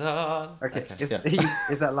words. Son. Okay.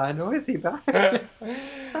 Is that Lionel? Is he back?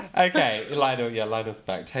 Okay, Lionel's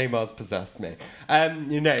back. Tamar's possessed me.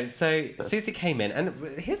 So Susie came in, and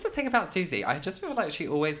here's the thing about Susie. I just feel like she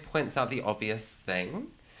always points out the obvious thing.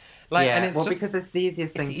 And it's because it's the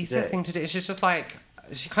easiest thing to do. It's the easiest thing to do. She's just like,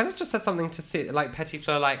 she kind of just said something to like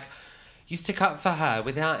Pettifleur, like, you stick up for her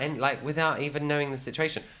without even knowing the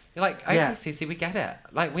situation. You're like, okay, Susie, we get it.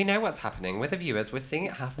 Like, we know what's happening. We're the viewers. We're seeing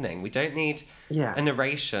it happening. We don't need a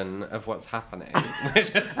narration of what's happening.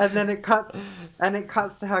 And then it cuts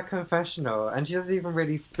to her confessional, and she doesn't even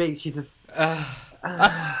really speak. She just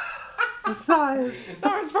sighs.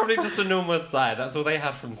 That was probably just a normal sigh. That's all they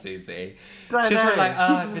had from Susie. She's like,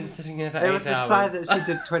 I've been sitting here for 8 hours. It was the sigh that she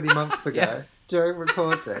did 20 months ago during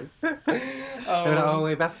recording.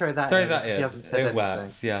 We best throw that in. She hasn't said anything.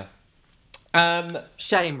 Works, yeah.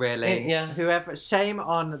 Shame, really. Shame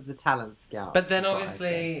on the talent scout. But then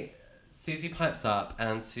obviously Susie pipes up,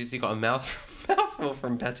 and Susie got a mouthful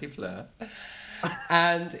from Pettifleur.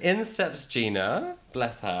 And in steps Gina,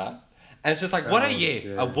 bless her, and she's like, what are you,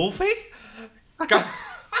 dear. A wolfie? Go.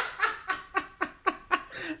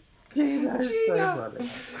 Gina is so funny.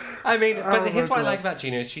 I mean, but here's what I like about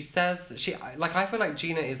Gina is she says, I feel like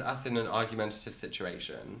Gina is us in an argumentative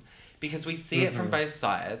situation because we see it from both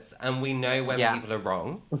sides and we know when people are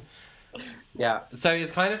wrong. Yeah. So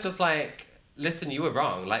it's kind of just like, listen, you were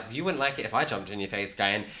wrong. Like, you wouldn't like it if I jumped in your face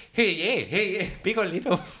going, who are you, big or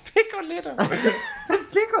little, big or little.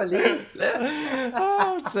 Big or little.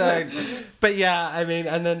 Oh, don't. But yeah, I mean,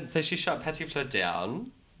 and then, so she shut Pettifleur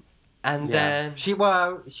down. And then... She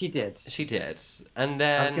did. She did. And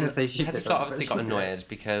then... I was going to say she did. Pettifleur obviously got annoyed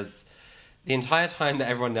because the entire time that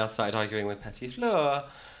everyone now started arguing with Pettifleur,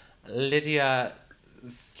 Lydia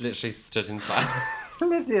literally stood in silence.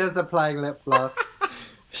 Lydia's applying lip gloss.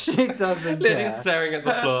 She doesn't Lydia's care. staring at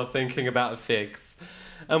the floor thinking about figs.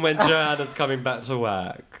 And when Joanna's coming back to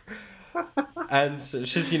work. And she's,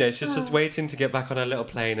 she's just waiting to get back on her little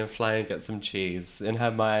plane and fly and get some cheese. In her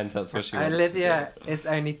mind, that's what she wants Lydia to do. is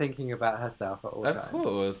only thinking about herself at all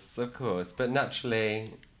times. Of course. But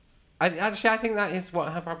naturally, I think that is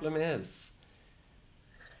what her problem is.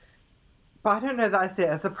 But I don't know that I see it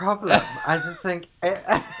as a problem. I just think...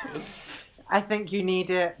 I think you need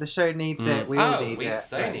it. The show needs it. We all need it. We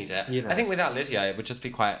so need it. I think without Lydia, it would just be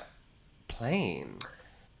quite plain.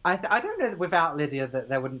 I don't know that without Lydia that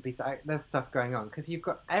there wouldn't be... There's stuff going on. Because you've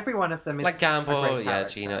got... Every one of them is like Gamble, a great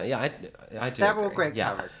character. Gina. Yeah, I do They're agree. all great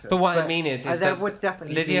characters. But what I mean is there would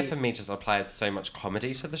definitely Lydia be... for me just applies so much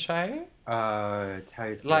comedy to the show. Oh,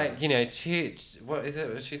 totally. Like, what is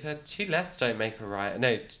it? She said, 2 less don't make a right.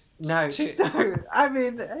 No, don't. I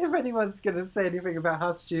mean, if anyone's going to say anything about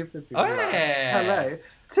how stupid people are, hello.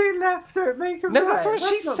 2 lefts don't make a right. No, that's what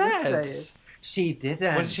she said. She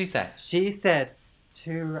didn't. What did she say? She said,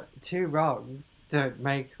 two wrongs don't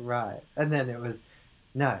make a right. And then it was,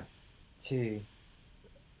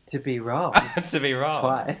 to be wrong. To be wrong.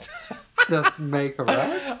 Twice doesn't make a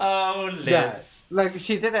right. Oh, Liz. Yeah. Like,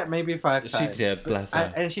 she did it maybe 5 times. She did, bless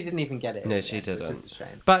her. And she didn't even get it. No, she didn't. Which is a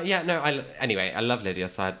shame. But yeah, no, anyway, I love Lydia,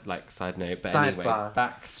 side note. But anyway,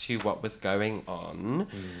 back to what was going on.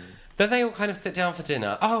 Then they all kind of sit down for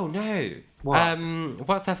dinner. Oh, no. What?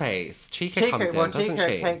 What's her face? Chyka comes in, doesn't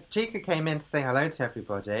she? Chyka came in to say hello to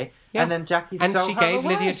everybody. Yeah. And then Jackie stole And she her gave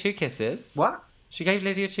away. Lydia 2 kisses. What? She gave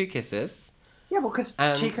Lydia 2 kisses. Yeah, well, because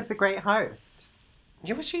Chyka's a great host.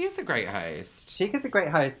 Yeah, well, she is a great host. Chyka's a great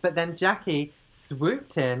host, but then Jackie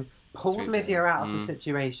swooped in, pulled Lydia out of the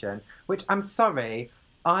situation, which I'm sorry,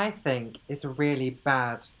 I think is a really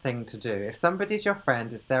bad thing to do. If somebody's your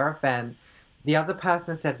friend, it's their event, the other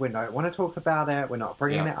person said, we don't want to talk about it, we're not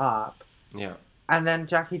bringing it up. Yeah. And then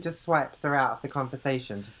Jackie just swipes her out of the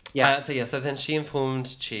conversation. Yeah. So then she informed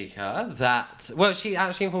Chyka that... Well, she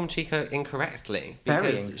actually informed Chyka incorrectly.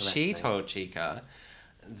 Because she told Chyka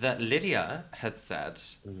that Lydia had said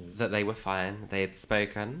that they were fine, they had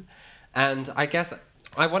spoken. And I guess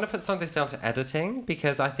I want to put some of this down to editing,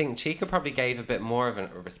 because I think Chyka probably gave a bit more of a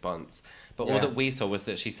response. But all that we saw was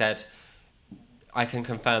that she said... I can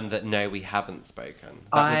confirm that no, we haven't spoken.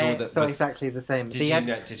 That was all that thought exactly the same. Did you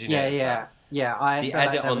notice that? Yeah, the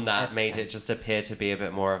edit on that made it just appear to be a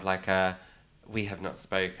bit more of like a we have not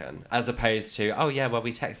spoken, as opposed to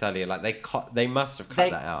we texted earlier. Like they must have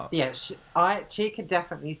cut that out. Yeah, Chyka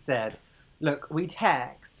definitely said, "Look, we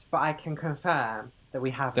text, but I can confirm that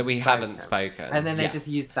we haven't spoken." And then they just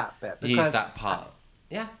used that bit. Use that part.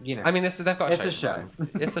 Yeah, I mean, they've got a show.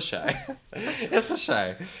 It's a show. It's a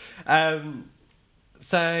show.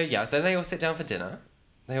 So, then they all sit down for dinner.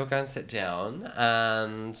 They all go and sit down,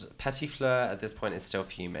 and Pettifleur at this point is still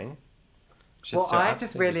fuming. I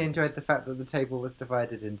just really enjoyed the fact that the table was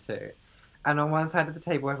divided in 2. And on one side of the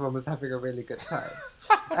table, everyone was having a really good time.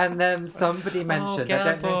 And then somebody mentioned...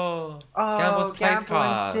 Gamble! Gamble's place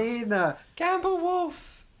card. And Gina. Gamble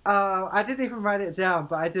Wolf! Oh, I didn't even write it down,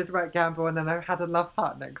 but I did write Gamble, and then I had a love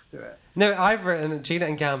heart next to it. No, I've written Gina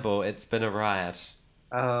and Gamble, it's been a riot.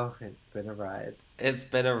 Oh, it's been a ride. It's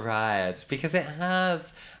been a ride. Because it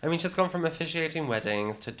has. I mean, she's gone from officiating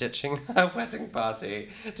weddings to ditching her wedding party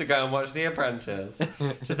to go and watch The Apprentice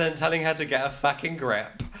to then telling her to get a fucking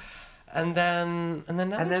grip. And then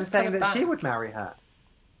saying that she would marry her.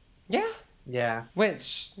 Yeah. Yeah.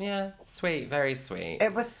 Which, sweet. Very sweet.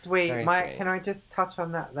 It was sweet. Sweet. Can I just touch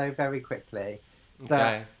on that, though, very quickly?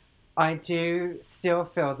 That I do still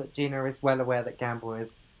feel that Gina is well aware that Gamble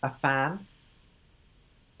is a fan.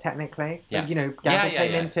 Technically, Gamble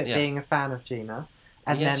came into it being a fan of Gina,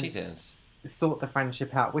 and then she did sort the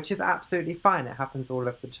friendship out, which is absolutely fine. It happens all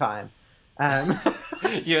of the time.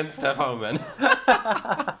 You and Steph Holman.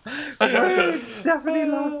 Stephanie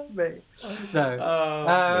loves me. No,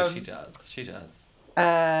 no, she does. She does.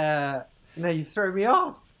 No, you've thrown me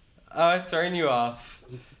off. Oh, I've thrown you off.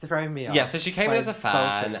 You've thrown me off. Yeah, so she came in as a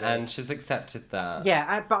fan, and she's accepted that.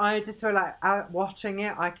 Yeah, but I just feel like watching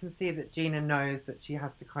it, I can see that Gina knows that she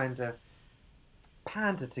has to kind of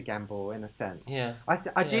pander to Gamble in a sense. Yeah.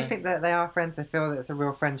 I do think that they are friends. I feel that it's a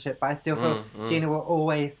real friendship, but I still feel Gina will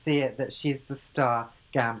always see it that she's the star,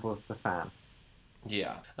 Gamble's the fan.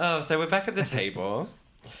 Yeah. Oh, so we're back at the table.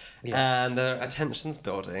 And the tension's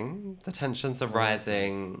building. The tensions are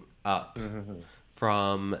rising up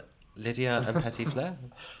from Lydia and Pettifleur.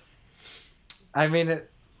 I mean, it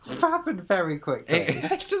happened very quickly.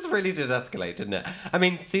 It just really did escalate, didn't it? I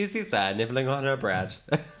mean, Susie's there nibbling on her bread.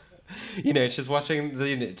 She's watching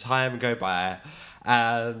the time go by.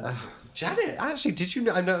 And Janet, actually, did you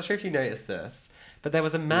know? I'm not sure if you noticed this, but there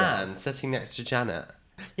was a man sitting next to Janet.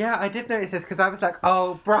 Yeah, I did notice this because I was like,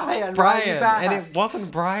 oh, Brian, why are you back? And it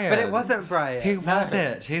wasn't Brian. But it wasn't Brian. Who was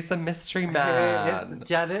it? Who's the mystery man?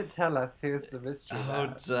 Janet, tell us who's the mystery man.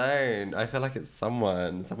 Oh, don't. I feel like it's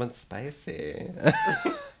someone spicy.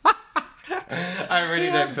 I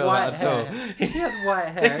really don't feel that at all. He had white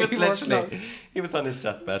hair. He was on his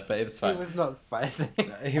deathbed, but it was fine. He was not spicy.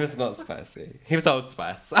 He was not spicy. He was Old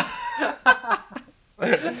Spice.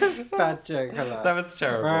 Bad joke, hello. That was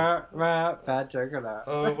terrible. Bad joke, hello.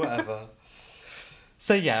 Oh, whatever.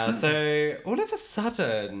 So yeah, so all of a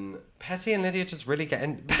sudden, Petty and Lydia just really get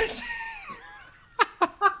in.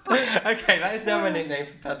 Okay, that is now my nickname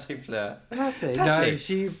for Pettifleur. Petty? No,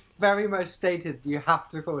 she very much stated you have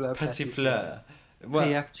to call her Pettifleur.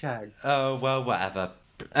 PF Chag. Oh, well, whatever.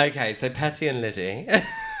 Okay, so Petty and Lydia.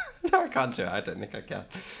 No, I can't do it. I don't think I can.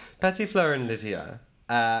 Pettifleur and Lydia.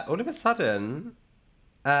 All of a sudden,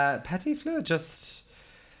 Pettifleur just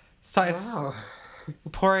started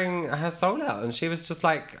pouring her soul out, and she was just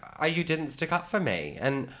like, "Oh, you didn't stick up for me,"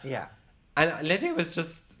 and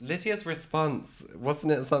Lydia's response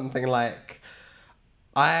wasn't it something like,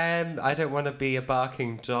 "I don't want to be a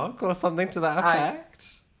barking dog" or something to that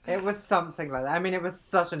effect. It was something like that. I mean, it was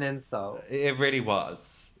such an insult. It really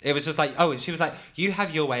was. It was just like, oh, she was like, you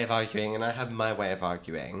have your way of arguing and I have my way of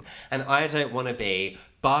arguing, and I don't want to be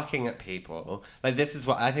barking at people. Like, this is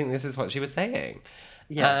what she was saying.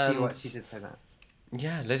 Yeah, she did say that.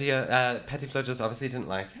 Yeah, Lydia, Pettifleur just obviously didn't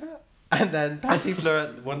like it. And then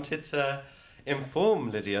Pettifleur wanted to inform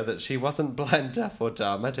Lydia that she wasn't blind, deaf or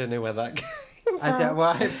dumb. I don't know where that came from.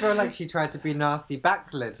 I feel like she tried to be nasty back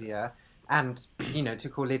to Lydia and, to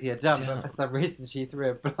call Lydia dumb, but for some reason she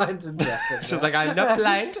threw a blind and deaf at her. She was like, I'm not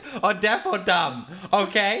blind or deaf or dumb,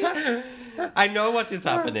 okay? I know what is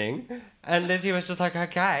happening. And Lydia was just like,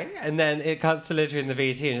 okay. And then it comes to Lydia in the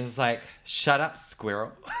VT and she's like, shut up,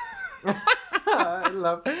 squirrel. I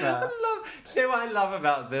love that. Do you know what I love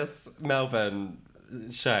about this Melbourne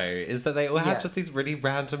show is that they all have just these really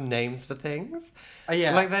random names for things.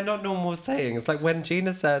 Yeah. Like, they're not normal sayings. Like, when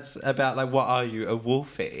Gina said about, like, what are you, a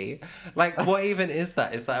wolfie? Like, what even is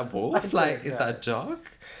that? Is that a wolf? Like, is that a dog?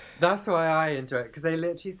 That's why I enjoy it, because they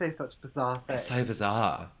literally say such bizarre things. It's so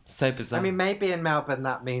bizarre. So bizarre. I mean, maybe in Melbourne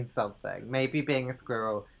that means something. Maybe being a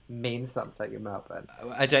squirrel means something in Melbourne.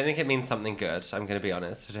 I don't think it means something good, I'm going to be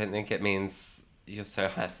honest. I don't think it means you're so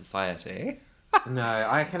high society. No,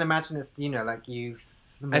 I can imagine it's, like you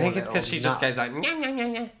small I think it's because little she just goes like, nyam, nyam,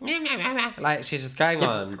 nyam, nyam, nyam, nyam. Like, she's just going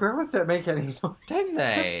on. But squirrels don't make any noise. Don't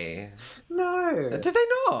they? No. Do they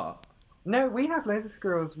not? No, we have loads of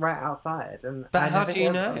squirrels right outside. But how do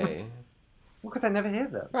you know? Because I never hear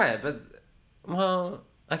them. Right, but, well,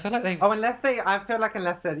 I feel like they... Oh, unless they're,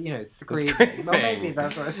 screaming. Or maybe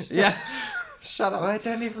that's what it's... Yeah. Shut up. Well, I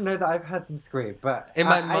don't even know that I've heard them scream, but... In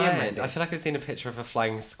my mind, I feel like I've seen a picture of a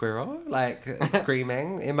flying squirrel, like,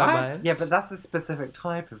 screaming in my mind. Yeah, but that's a specific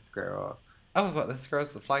type of squirrel. Oh, what, the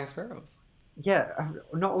flying squirrels? Yeah,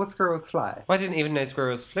 not all squirrels fly. Well, I didn't even know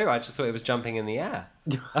squirrels flew. I just thought it was jumping in the air.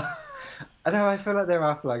 No, I feel like there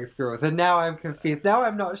are flying squirrels, and now I'm confused. Now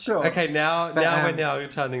I'm not sure. Okay, now we're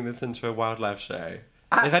turning this into a wildlife show.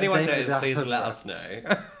 If anyone knows, please let us know.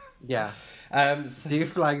 Yeah. Do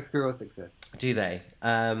flying squirrels exist? Do they?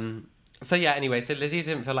 So yeah, anyway, so Lydia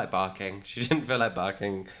didn't feel like barking. She didn't feel like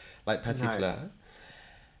barking like Pettifleur. No.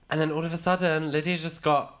 And then all of a sudden, Lydia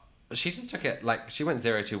she just took it, like, she went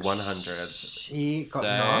 0 to 100. She got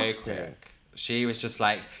nasty. Quick. She was just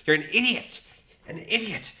like, you're an idiot! An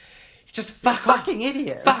idiot! Just fuck off! Fucking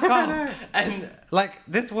idiot! Fuck off! And, like,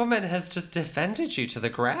 this woman has just defended you to the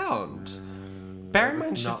ground. Bear in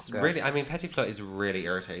mind, she's really... I mean, Pettifleur is really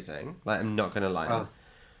irritating. Like, I'm not going to lie. Oh,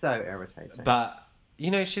 so irritating. But,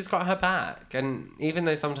 she's got her back. And even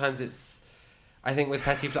though sometimes it's... I think with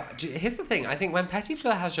Pettifleur... Here's the thing. I think when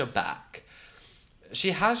Pettifleur has your back,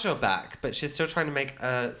 she has your back, but she's still trying to make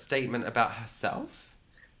a statement about herself.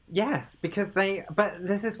 Yes, but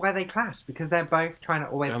this is where they clash, because they're both trying to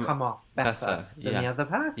always come off better than the other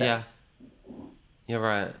person. Yeah. You're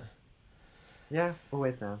right. Yeah,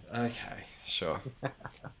 always now. Okay, sure.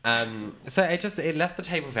 So it left the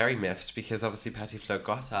table very miffed, because obviously Pettifleur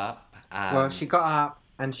got up. Well, she got up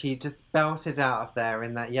and she just belted out of there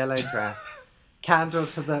in that yellow dress. Candle in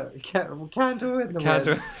the wind.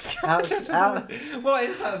 What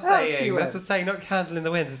is that saying? That's a saying, not candle in the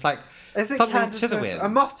wind. It's like something to the wind. A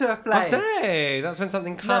moth to a flame. Oh, no, that's when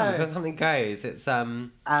something comes, when something goes. It's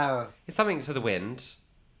It's something to the wind.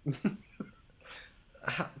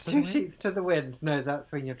 2 sheets to the wind. No,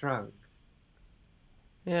 that's when you're drunk.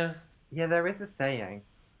 Yeah. Yeah, there is a saying.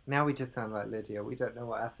 Now we just sound like Lydia. We don't know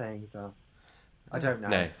what our sayings are. I don't know.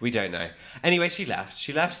 No, we don't know. Anyway, she left.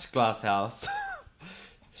 She left Glasshouse.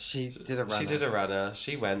 She did a runner. She did a runner.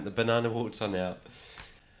 She went. The banana walked on out.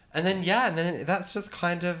 And then that's just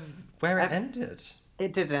kind of where it ended.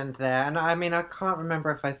 It did end there. And I mean, I can't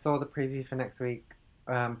remember if I saw the preview for next week,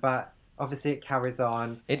 but obviously it carries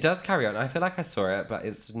on. It does carry on. I feel like I saw it, but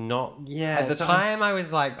it's not... Yeah. At the time, I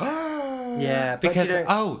was like... Yeah. Because,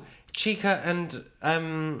 Chyka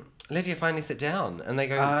and Lydia finally sit down and they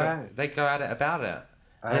go at it about it.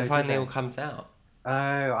 And it finally all comes out. Oh,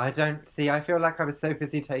 I don't... See, I feel like I was so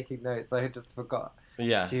busy taking notes, I just forgot.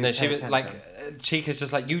 Yeah. No, she was like... Chyka's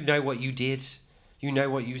just like, you know what you did. You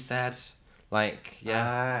know what you said. Like,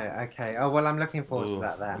 yeah. Oh, okay. Oh, well, I'm looking forward to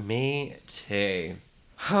that then. Me too.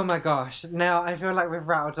 Oh my gosh. Now, I feel like we've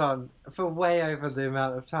rattled on for way over the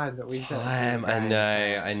amount of time that we said.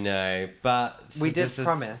 I know. But... We did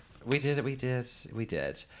promise. We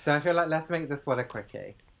did. So I feel like let's make this one a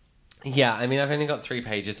quickie. Yeah, I mean, I've only got 3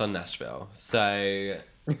 pages on Nashville, so...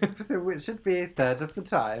 So it should be a third of the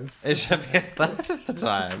time. It should be a third of the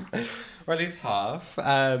time. Or at least half.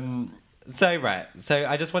 So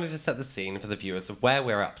I just wanted to set the scene for the viewers of where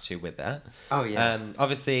we're up to with it. Oh, yeah.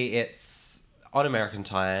 Obviously, it's on American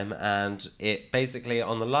time, and it basically,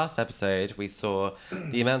 on the last episode, we saw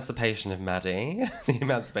the emancipation of Maddie. the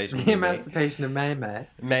emancipation of May May.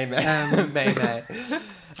 May.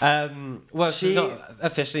 Well, she's not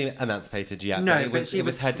officially emancipated yet. No, but it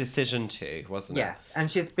was her decision to, wasn't it? Yes, and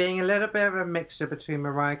she's being a little bit of a mixture between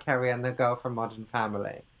Mariah Carey and the girl from Modern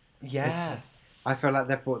Family. Yes. I feel like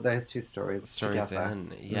they've brought those two stories together.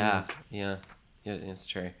 In. Yeah, it's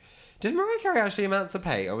true. Did Mariah Carey actually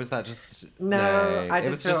emancipate, or was that just... No, I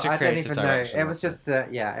just feel, I don't even know. It was just a...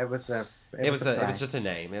 It was just a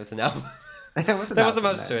name. It was an album. There wasn't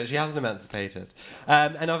much to it. She hasn't emancipated.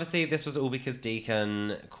 And obviously this was all because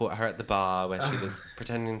Deacon caught her at the bar where she was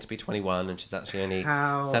pretending to be 21 and she's actually only 17.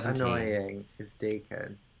 How annoying is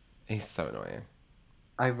Deacon? He's so annoying.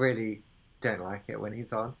 I really don't like it when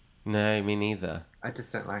he's on. No, me neither. I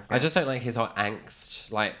just don't like it. I just don't like his hot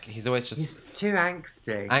angst. Like, he's always just... He's too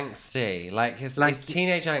angsty. Angsty. Like, his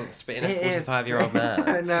teenage angst, but in a 45-year-old man.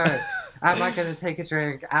 I know. Am I going to take a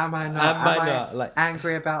drink? Am I not? Am I not? Like,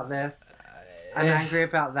 angry about this? I'm angry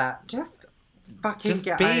about that. Just fucking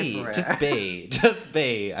get over it. Just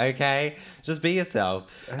be, okay? Just be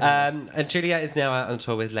yourself. And Juliette is now out on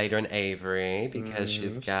tour with Layla and Avery because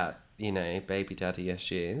she's got, baby daddy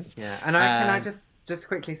issues. Yeah, and can I just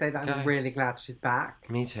quickly say that I'm really glad she's back.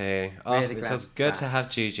 Me too. Really glad it's good to have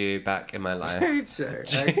Juju back in my life.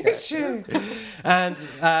 Juju. And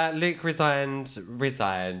Luke resigned.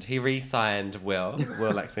 He re-signed Will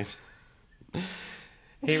Lexington.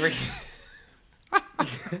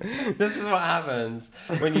 This is what happens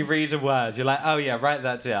when you read a word. You're like, oh yeah, write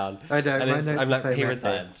that down. I know. I'm like, he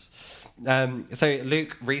resigned. So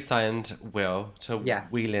Luke re-signed Will to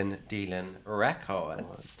Wheelin' Dealin'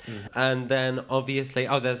 Records. And then obviously,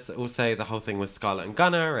 there's also the whole thing with Scarlett and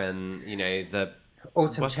Gunnar and, the...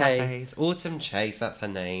 Autumn Chase. Autumn Chase, that's her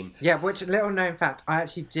name. Yeah, which, little known fact, I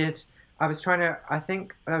was doing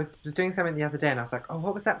something the other day and I was like,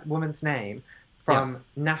 what was that woman's name from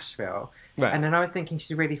Nashville? Right. And then I was thinking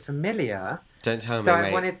she's really familiar. Don't tell me, So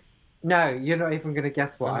I wanted... No, you're not even going to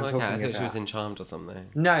guess what I'm talking about. I thought she was in Charmed or something.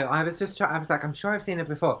 No, I was like, I'm sure I've seen her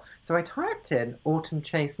before. So I typed in Autumn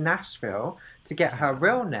Chase Nashville to get her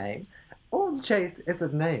real name. Autumn Chase is the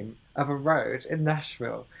name of a road in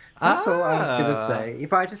Nashville. That's all I was going to say.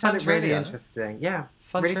 But I just found it really interesting. Yeah,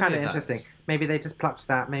 found it interesting. Maybe they just plucked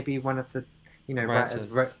that. Maybe one of the,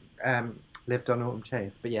 writers lived on Autumn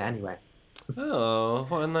Chase. But yeah, anyway. Oh,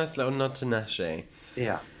 what a nice little nod to Nashi.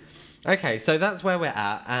 Yeah. Okay, so that's where we're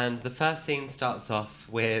at, and the first scene starts off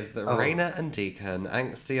with Raina and Deacon,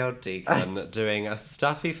 angsty old Deacon, doing a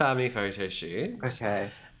stuffy family photo shoot. Okay.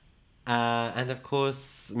 And of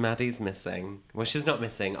course, Maddie's missing. Well, she's not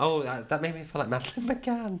missing. Oh, that made me feel like Madeline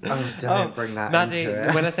McCann. Oh, don't bring that Maddie, into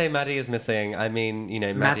it. When I say Maddie is missing, I mean,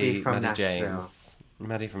 Maddie Nashville. James.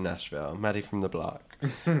 Maddie from Nashville. Maddie from the block.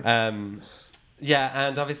 Yeah,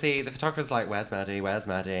 and obviously the photographer's like, where's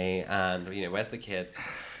Maddie? And, where's the kids?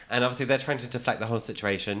 And obviously they're trying to deflect the whole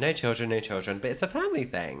situation. No children, but it's a family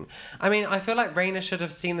thing. I mean, I feel like Raina should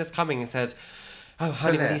have seen this coming and said, oh,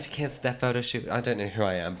 honey, we need to cancel their photo shoot. I don't know who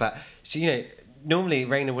I am, but she, normally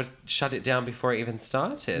Raina would shut it down before it even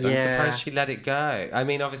started. I'm surprised she let it go. I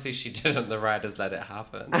mean, obviously she didn't. The writers let it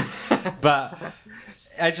happen. But...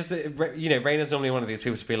 I just, Raina's normally one of these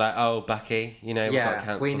people to be like, oh, Bucky, we've got to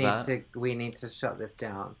cancel that. We need to shut this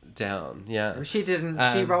down. Yeah. She didn't,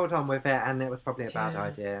 she rolled on with it, and it was probably a bad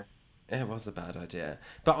idea. It was a bad idea.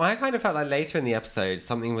 But I kind of felt like later in the episode,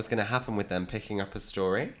 something was going to happen with them picking up a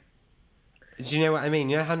story. do you know what I mean?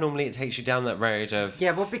 You know how normally it takes you down that road of,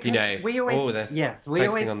 Yeah, well, because you know, we always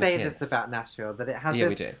focusing on the say kids. this about Nashville, that it has Yeah,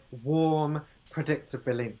 we this do. warm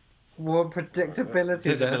predictability.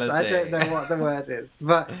 Predictability. I don't know what the word is,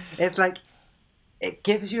 but it's like it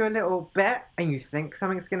gives you a little bit, and you think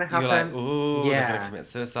something's going to happen. You're like, ooh, they're yeah, going to commit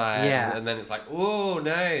suicide. Yeah. And then it's like, ooh,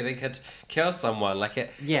 no, they could kill someone. Like,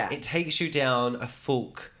 it takes you down a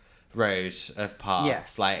fork road of paths.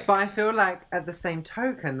 Yes. Like, but I feel like at the same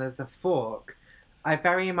token, there's a fork. I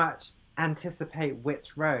very much anticipate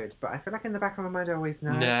which road, but I feel like in the back of my mind I always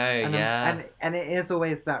know. No, and it is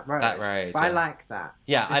always that road. That road. But I like that.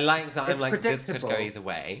 Yeah, I like that. I'm like, this could predictable. go either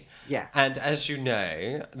way. Yes. And as you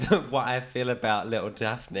know, what I feel about little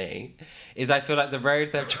Daphne is I feel like the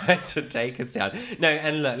road they've tried to take us down. No,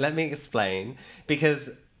 and look, let me explain. Because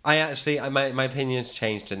I actually, my opinion's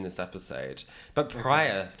changed in this episode. But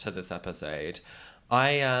prior to this episode,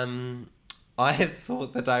 I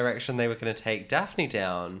thought the direction they were going to take Daphne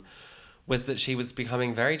down was that she was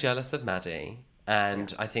becoming very jealous of Maddie.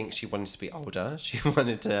 And I think she wanted to be older.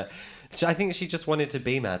 I think she just wanted to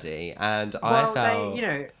be Maddie. And I felt...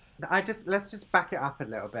 let's just back it up a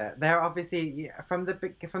little bit. They're obviously, from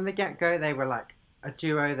the get-go, they were like a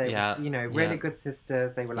duo. They were, really good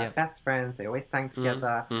sisters. They were like best friends. They always sang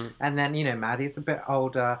together. And then, Maddie's a bit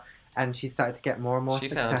older, and she started to get more and more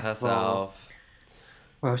successful. She found herself.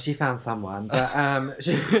 Well, she found someone, but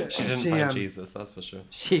she didn't find Jesus, that's for sure.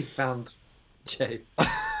 She found Chase.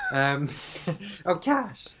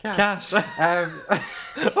 Cash.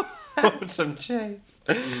 Autumn Chase.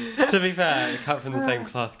 To be fair, cut from the same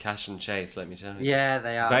cloth, Cash and Chase, let me tell you. Yeah,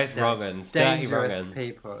 they are. Both wrong-uns, dirty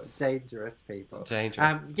wrong-uns. Dangerous people. Dangerous.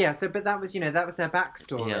 But that was, that was their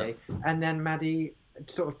backstory. Yeah. And then Maddie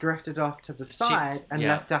sort of drifted off to the side and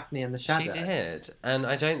left Daphne in the shadow. She did. And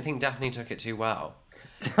I don't think Daphne took it too well.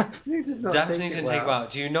 Daphne didn't take it well.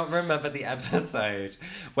 Do you not remember the episode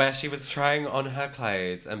where she was trying on her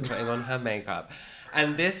clothes and putting on her makeup?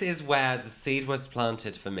 And this is where the seed was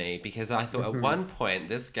planted for me, because I thought at one point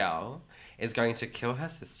this girl is going to kill her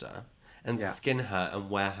sister and skin her and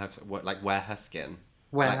wear her skin.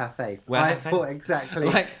 Her face. I thought exactly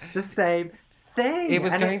the same thing. It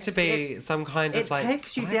was going to be some kind of It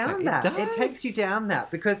takes you down that. It takes you down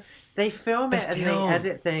that because they film it and they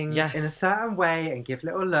edit things in a certain way and give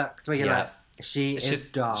little looks where you're like, she's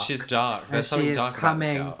dark. She's dark. There's something dark about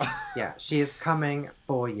this girl. Yeah, she is coming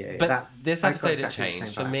for you. But this episode had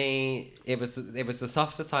changed. For me, it was the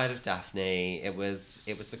softer side of Daphne. It was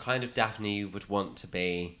the kind of Daphne you would want to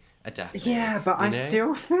be a Daphne. Yeah, but I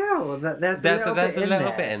still feel that there's a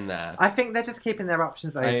little bit in there. I think they're just keeping their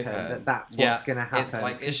options open. That's what's going to happen. It's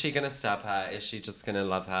like, is she going to stab her? Is she just going to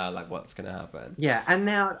love her? Like, what's going to happen? Yeah, and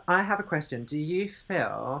now I have a question. Do you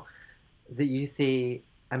feel that you see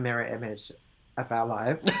a mirror image of our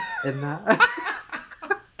lives in that?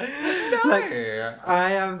 No.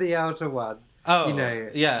 I am the elder one. Oh,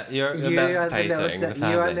 you're emancipating the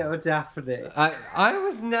family. You are little Daphne. I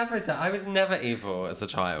was never evil as a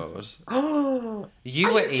child.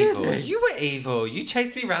 You were evil. Kidding? You were evil. You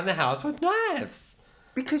chased me around the house with knives.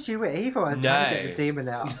 Because you were evil. I was trying to get the demon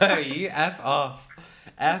out. No, you F off.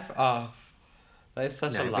 F off. That is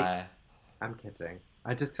such a lie. I'm kidding.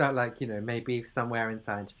 I just felt like, maybe somewhere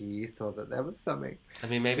inside of you saw that there was something. I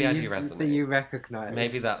mean, maybe I do resonate. That you recognise.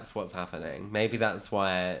 Maybe that's what's happening. Maybe that's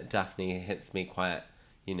why Daphne hits me quite,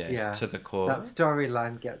 to the core. That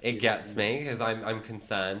storyline gets It gets me, because I'm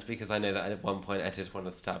concerned, because I know that at one point I did want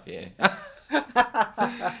to stab you.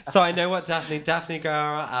 So I know what Daphne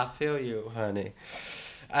girl, I feel you, honey.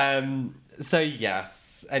 So yes.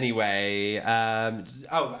 Anyway, and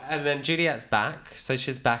then Juliette's back. So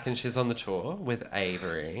she's back and she's on the tour with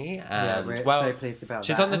Avery. And, we're so pleased about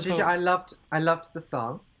she's that. on the tour. I loved the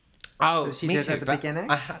song. Oh, that she me did too, at the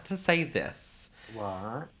beginning. I had to say this.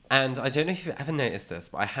 What? And I don't know if you've ever noticed this,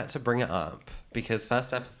 but I had to bring it up because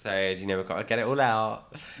first episode, we've got to get it all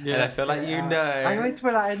out. Yeah, and I feel like you know. I always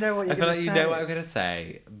feel like I know what you're going to say. I feel like you know what I'm going to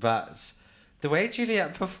say, but the way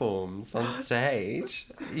Juliette performs on stage,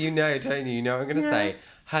 don't you? You know what I'm going to say.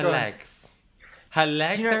 Her legs. Her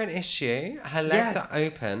legs are an issue. Her legs are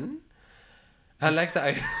open. Her legs are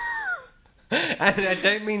open. And I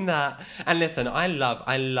don't mean that. And listen, I love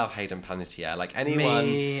Hayden Panettiere. Like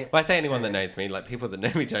anyone, I say anyone that knows me, like people that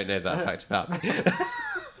know me don't know that fact about me.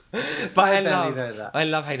 But I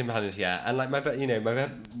love Hayden Panettiere, and like what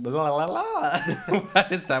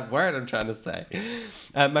is that word I'm trying to say?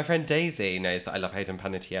 My friend Daisy knows that I love Hayden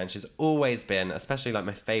Panettiere, and she's always been, especially like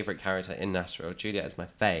my favourite character in Nashville. Juliette is my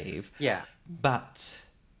fave. Yeah. But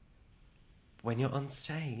when you're on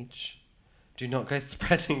stage, Do not go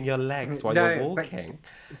spreading your legs while No, you're walking.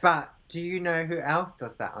 But do you know who else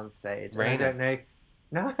does that on stage? Raina. I don't know.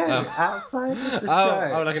 No, outside of the Oh,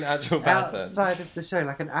 show. like an actual person. Outside of the show,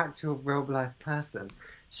 like an actual real life person.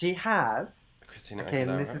 She has. Christina Okay,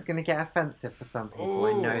 and Aguilera. this is going to get offensive for some people.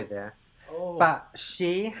 I know this. Oh. But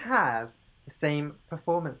she has the same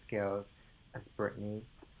performance skills as Britney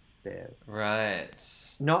Spears.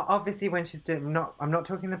 Right. Not obviously when she's doing. I'm not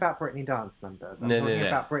talking about Britney dance numbers. I'm No, talking no.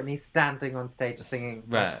 about Britney standing on stage singing.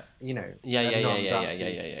 Right. You know. Yeah. a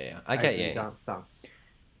I get overly you. dance song.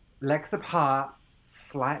 Legs apart,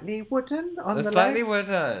 slightly wooden on the Slightly legs.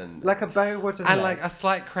 wooden. Like a bow wooden And leg. like a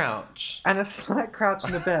slight crouch. And a slight crouch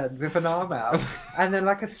in the bed with an arm out. And then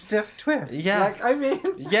like a stiff twist. Yes. Like, I mean...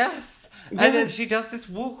 Yes. And then she does this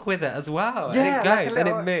walk with it as well. Yeah, and it like goes a and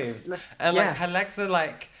little- it moves. like- And like yes. her legs are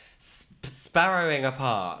like sparrowing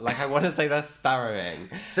apart. Like I want to say they're sparrowing.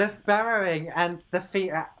 The sparrowing and the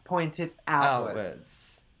feet are pointed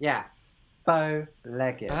outwards. Yes.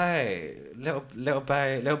 Bow-legged. Bow. Little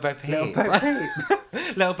Bow Peep. Little Bo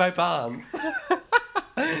Peep. Little Bow Barnes.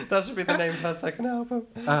 That should be the name of her second album.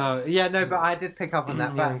 Oh, yeah, no, but I did pick up on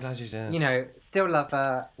that. Yeah, But, I'm glad you did. you know, still love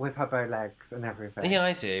her with her bow legs and everything. Yeah,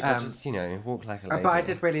 I do, but just, you know, walk like a lady. But I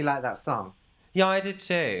did really like that song. Yeah, I did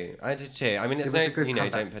too. I mean, it's was no, a good you know,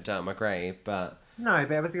 comeback. don't put down my grave, but... No,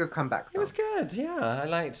 but it was a good comeback It song. was good, yeah. I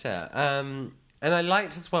liked it. And I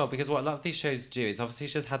liked as well, because what a lot of these shows do is obviously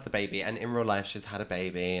she's had the baby, and in real life she's had a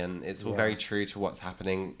baby, and it's all very true to what's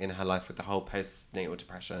happening in her life with the whole postnatal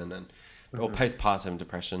depression, and or postpartum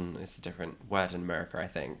depression is a different word in America, I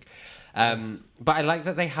think. But I like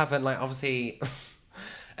that they haven't, like, obviously...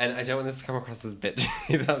 And I don't want this to come across as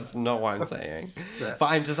bitchy. That's not what I'm saying. Yeah.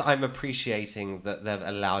 But I'm appreciating that they've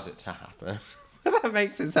allowed it to happen. That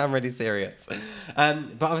makes it sound really serious.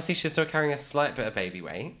 But obviously she's still carrying a slight bit of baby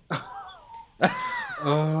weight.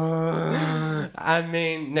 I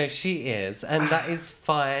mean, no, she is. And that is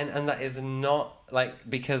fine. And that is not, like,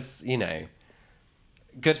 because, you know,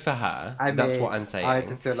 good for her. That's what I'm saying. I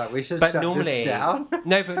just feel like we should But shut normally, this down.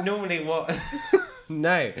 No, but normally what...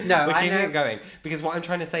 No, No, we're I keeping know. it going. Because what I'm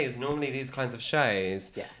trying to say is normally these kinds of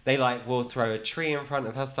shows, Yes. they like will throw a tree in front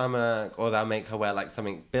of her stomach, or they'll make her wear like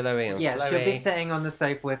something billowy and Yeah, flowy. she'll be sitting on the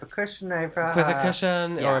sofa with a cushion over her. With a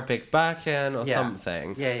cushion Yeah. or a big birkin or Yeah.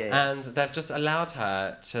 something. Yeah. And they've just allowed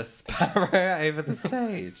her to sparrow over the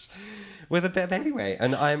stage with a bit of baby weight.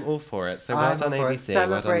 And I'm all for it. So well I'm done all for it. ABC, well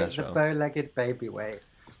done Celebrate the Nashville. bow-legged baby weight.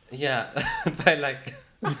 Yeah, they're like,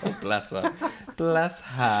 bless her. Bless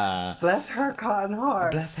her. Bless her cotton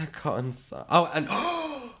heart. Bless her cotton soul. Oh, and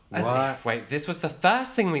wait, this was the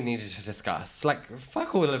first thing we needed to discuss. Like,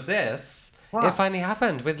 fuck all of this. What? It finally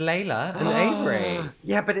happened with Layla and Avery.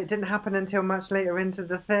 Yeah, but it didn't happen until much later into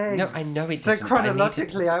the thing. No, I know it So didn't. but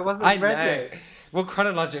chronologically, I wasn't ready. know. Well,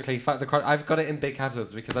 chronologically, fuck the I've got it in big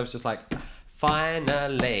capitals because I was just like,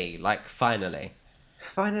 finally, like finally.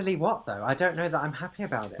 Finally, what though? I don't know that I'm happy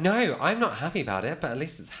about it. No, I'm not happy about it, but at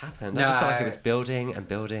least it's happened. I just felt like it was building and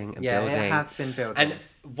building and building. Yeah, it has been building.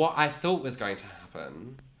 And what I thought was going to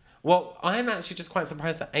happen, well, I'm actually just quite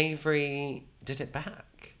surprised that Avery did it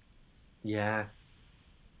back. Yes.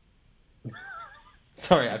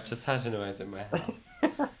 Sorry, I've just had a noise in my house.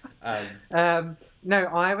 No,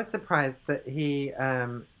 I was surprised that he.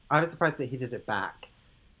 I was surprised that he did it back,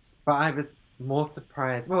 but I was more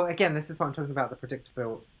surprised. Well, again, this is what I'm talking about—the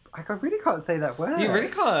predictable. I really can't say that word. You really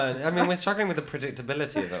can't. I mean, we're struggling with the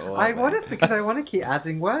predictability of it all. I want to because I want to keep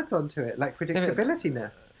adding words onto it, like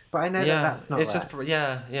predictability-ness. But I know that that's not. It's right. just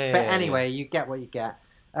yeah. But anyway, you get what you get.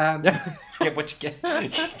 Get what you get.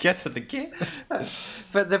 Get to the get.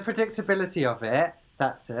 But the predictability of it,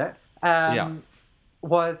 that's it.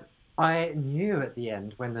 Was I knew at the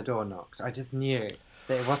end when the door knocked. I just knew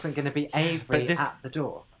that it wasn't going to be Avery at the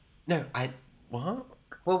door. No, what?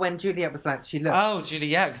 Well, when Juliette was like, she looked. Oh,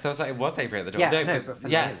 Juliette, because I was like, it was Avery at the door. Yeah, but for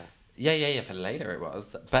later. Yeah, for later it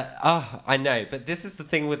was. But, I know. But this is the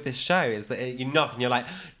thing with this show, is that you knock and you're like,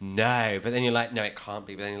 no. But then you're like, no, it can't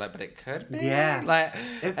be. But then you're like, but it could be. Yeah. Like,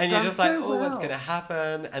 It's and you're done just like, so what's well. going to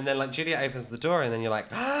happen? And then, like, Juliette opens the door and then you're like,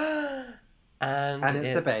 and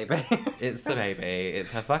it's the baby. It's the baby.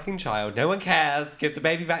 It's her fucking child. No one cares. Give the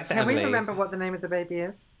baby back to Can Emily. we remember what the name of the baby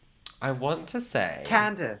is? I want to say...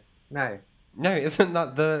 Candace. No. No, isn't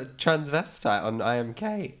that the transvestite on I Am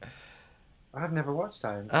Kate? I've never watched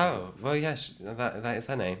Home. Oh, well, yeah, that is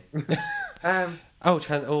her name. I don't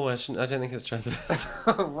think it's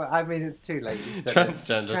transvestite. Well, I mean, it's too late. You said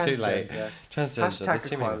Transgender, too late. Transgender, there's Hashtag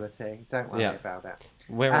too many. equality. Don't worry about it.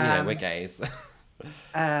 We're gays.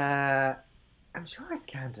 I'm sure it's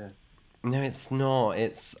Candace. No, it's not.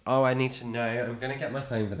 It's, I need to know. I'm going to get my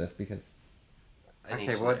phone for this because... I need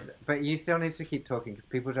Okay, to well, know. but you still need to keep talking because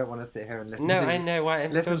people don't want to sit here and listen. No, to I know why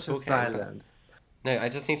I'm listen still to talking. silence. No, I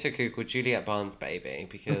just need to Google Juliette Barnes baby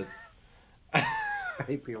because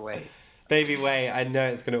Baby, wait. baby wait, I know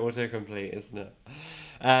it's gonna autocomplete, isn't it?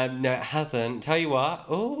 No, it hasn't. Tell you what.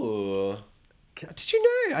 Oh, did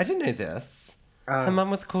you know? I didn't know this. Her mum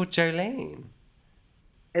was called Jolene.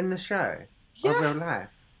 In the show? Yeah. Or real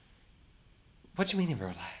life? What do you mean in real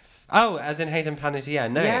life? Oh, as in Hayden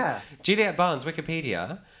Panettiere. No. Yeah. Juliette Barnes,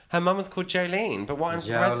 Wikipedia. Her mum was called Jolene, but what I'm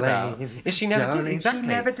surprised about is she never did exactly. She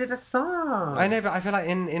never did a song. I know, but I feel like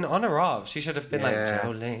in honour of, she should have been like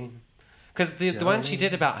Jolene. Because the one she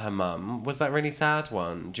did about her mum was that really sad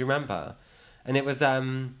one. Do you remember? And it was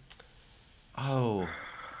Oh,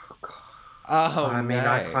 I mean, no.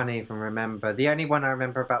 I can't even remember. The only one I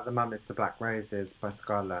remember about the mum is The Black Roses by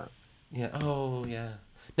Scarlett. Yeah. Oh, yeah.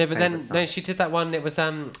 No, but Favourite then song. no, she did that one. It was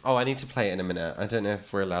Oh, I need to play it in a minute. I don't know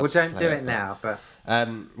if we're allowed. Well, to don't play do it now, but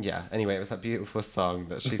Yeah. Anyway, it was that beautiful song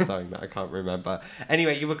that she sang that I can't remember.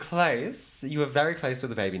 Anyway, you were close. You were very close with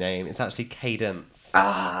the baby name. It's actually Cadence.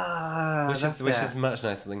 Which is much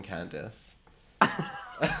nicer than Candace. No,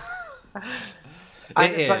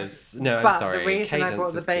 I'm sorry. The reason Cadence I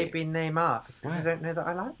brought the is baby cute. name up is because I don't know that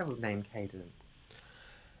I like the name Cadence.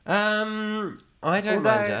 I don't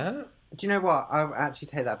mind it. Do you know what? I'll actually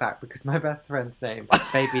take that back because my best friend's name,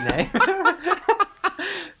 baby name.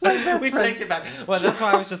 We take it back. Well, that's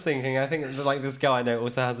why I was just thinking. I think like this girl I know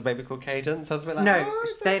also has a baby called Cadence. So I was a bit like, No,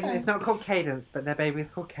 okay. it's not called Cadence, but their baby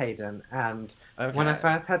is called Caden. And when I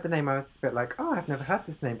first heard the name, I was a bit like, oh, I've never heard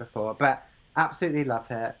this name before, but absolutely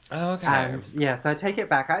love it. Oh, okay. And yeah, so I take it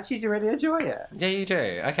back. I actually do really enjoy it. Yeah, you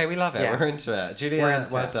do. Okay, we love it. Yeah. We're into it. Julia,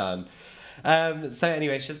 well done. So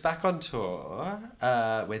anyway, she's back on tour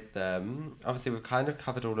with them. Obviously, we've kind of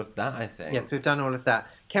covered all of that, I think. Yes, we've done all of that.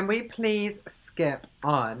 Can we please skip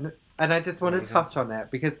on? And I just want to touch on it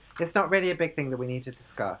because it's not really a big thing that we need to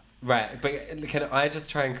discuss. Right, but can I just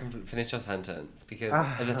try and finish your sentence? Because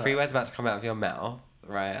the 3 words about to come out of your mouth,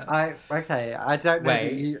 right? I don't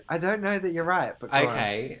know. I don't know that you're right. But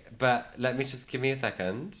okay, but let me just give me a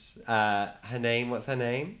second. Her name. What's her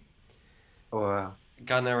name? Or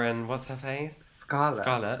Gunnar and what's her face?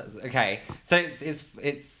 Scarlett. Okay, so it's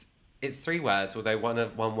 3 words. Although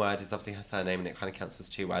one word is obviously her surname, and it kind of counts as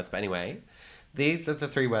 2 words. But anyway, these are the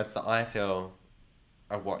 3 words that I feel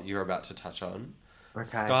are what you're about to touch on. Okay.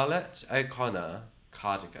 Scarlett O'Connor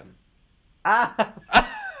cardigan. Ah.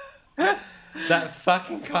 That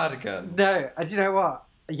fucking cardigan. No, do you know what?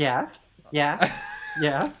 Yes.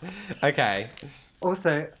 Yes. Okay.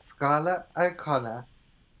 Also, Scarlett O'Connor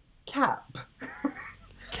cap.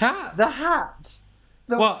 Cat. The hat.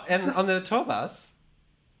 What? On the tour bus?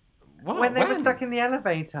 What? When they were stuck in the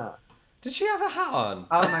elevator. Did she have a hat on?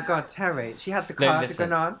 Oh my god, Terry. She had the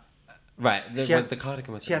cardigan on. Right, the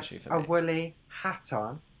cardigan was She an had issue for a me. woolly hat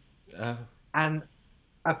on Oh. and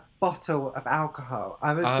a bottle of alcohol.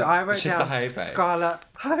 I wrote she's down a hobo. Scarlett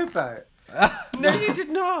Hobo. No, you did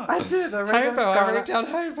not. I did. I wrote Hobo. down I Scarlett wrote down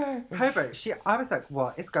hobo. Hobo. I was like,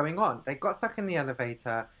 what is going on? They got stuck in the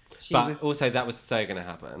elevator. Also, that was so going to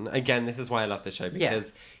happen. Again, this is why I love the show,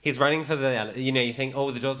 because he's running for the... you think,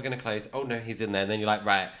 oh, the doors are going to close. Oh, no, he's in there. And then you're like,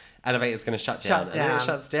 right, elevator's going to shut down. And then it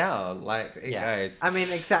shuts down. Like, it goes. I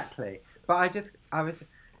mean, exactly. But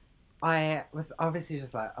I was obviously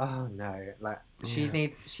just like, oh, no. Like, she's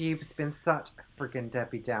been such a friggin'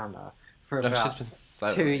 Debbie Downer for about she's been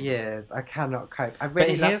so 2 years. I cannot cope. I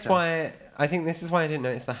really But here's why... I think this is why I didn't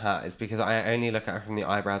notice the hat, is because I only look at her from the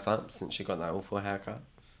eyebrows up since she got that awful haircut.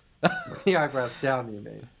 The eyebrows down, you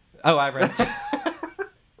mean? Oh, eyebrows down.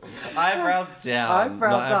 Eyebrows down.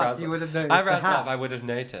 Eyebrows up, you would have noticed. Eyebrows up, I would have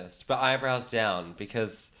noticed. But eyebrows down,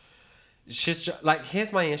 because she's like,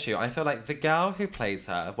 here's my issue. I feel like the girl who plays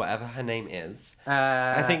her, whatever her name is,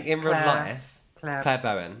 I think in real life, Claire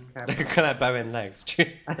Bowen. Claire Bowen legs.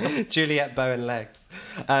 Juliette Bowen legs.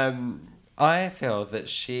 I feel that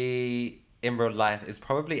she, in real life, is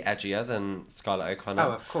probably edgier than Scarlett O'Connor.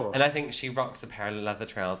 Oh, of course. And I think she rocks a pair of leather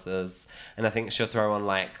trousers, and I think she'll throw on,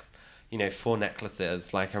 4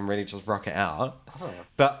 necklaces, and really just rock it out. Oh.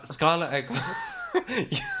 But Scarlett O'Connor...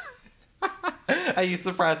 Are you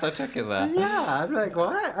surprised I took it there? Yeah, I'm like,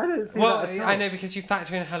 what? I don't see that at all. I know, because you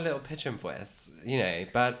factor in her little pigeon voice,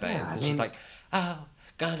 bird bangs, and she's like, oh,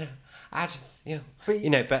 Gunnar, I just,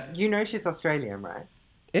 but... You know she's Australian, right?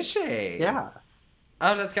 Is she? Yeah.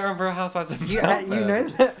 Oh, let's get on for Real Housewives of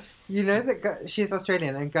Melbourne. You know that she's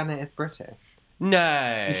Australian and Gunnar is British. No.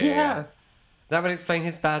 Yes. That would explain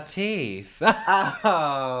his bad teeth.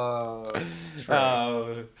 Oh. true.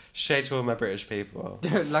 Oh, shade to all my British people.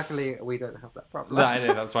 Luckily, we don't have that problem. No, I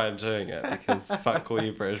know, that's why I'm doing it, because fuck all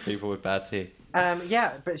you British people with bad teeth.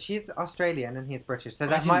 Yeah, but she's Australian and he's British, so I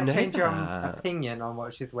that didn't might know change your that. opinion on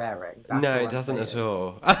what she's wearing. That's No, all it I'm doesn't at saying.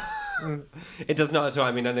 all. It does not at all.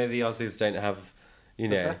 I mean, I know the Aussies don't have, you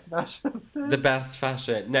know, The best fashion sense. the best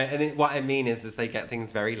fashion. No, and what I mean is they get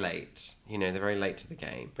things very late. You know, they're very late to the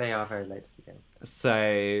game. They are very late to the game.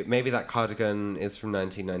 So maybe that cardigan is from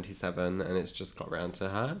 1997 and it's just got round to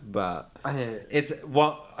her. But it's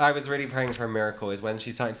what I was really praying for a miracle is when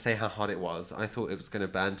she started to say how hot it was, I thought it was going to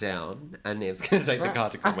burn down and it was going to take the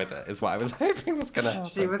cardigan with it, is what I was hoping was going to happen.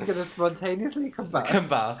 She was going to spontaneously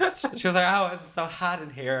combust. She was like, oh, it's so hot in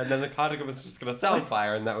here. And then the cardigan was just going to set on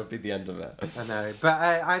fire and that would be the end of it. I know. But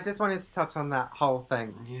I just wanted to touch on that whole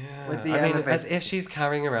thing. Yeah. With the I mean, elevator. as if she's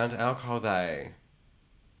carrying around alcohol, though.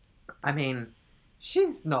 I mean,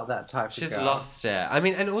 she's not that type of She's girl. lost it. I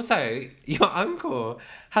mean, and also, your uncle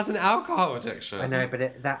has an alcohol addiction. I know,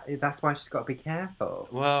 but that's why she's got to be careful.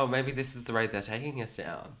 Well, maybe this is the road they're taking us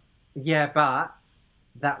down. Yeah, but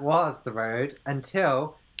that was the road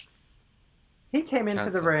until he came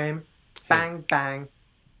into the room. Bang, bang.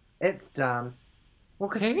 It's done. Well,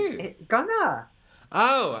 because Gunnar.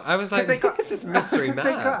 Oh, I was like, who is this mystery man?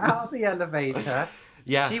 They got out of the elevator.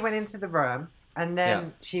 Yeah. She went into the room, and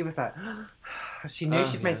then she was like, she knew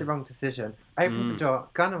she'd made the wrong decision. Opened the door.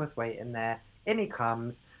 Gunnar was waiting there. In he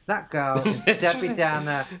comes. That girl is Debbie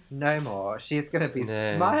Downer no more. She's going to be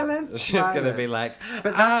smiling. She's going to be like,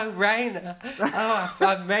 oh, Raina. Oh,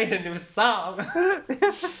 I've made a new song.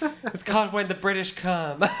 It's called When the British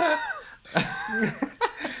Come.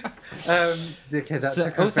 Okay, that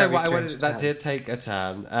took a also, very what I wanted, strange that turn. did take a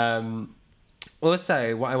turn.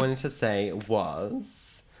 Also, what I wanted to say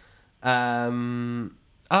was,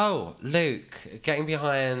 oh, Luke getting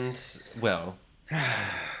behind Will.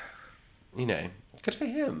 You know, good for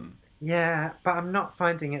him. Yeah, but I'm not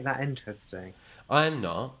finding it that interesting. I'm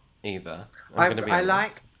not either. I'm going to be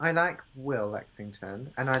honest. I like Will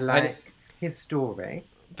Lexington, and I like his story.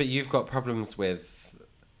 But you've got problems with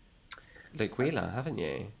Luke Wheeler, haven't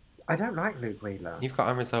you? I don't like Luke Wheeler. You've got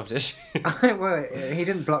unresolved issues. Well, he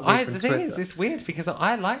didn't block me from The Twitter. thing is, it's weird because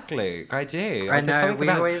I like Luke. I do. I know, we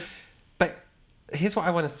always... But here's what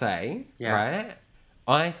I want to say, right?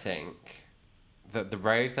 I think that the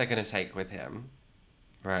road they're going to take with him,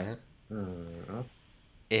 right,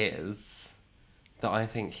 is that I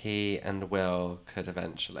think he and Will could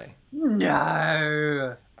eventually.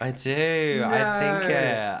 No! I do. No. I think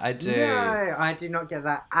it. I do. No, I do not get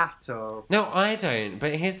that at all. No, I don't.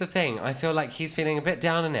 But here's the thing. I feel like he's feeling a bit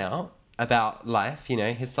down and out about life. You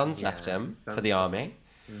know, his son's left him for the army.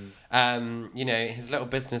 You know, his little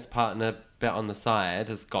business partner bit on the side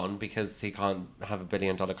has gone because he can't have $1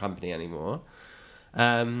 billion company anymore.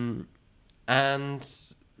 And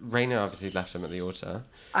Raina obviously left him at the altar.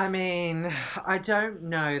 I mean, I don't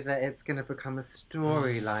know that it's going to become a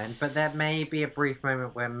storyline, but there may be a brief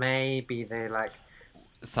moment where maybe they, like,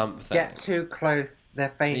 something get too close, their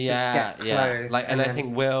faces get close. Like, and I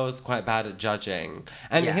think Will's quite bad at judging.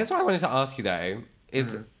 And here's what I wanted to ask you, though,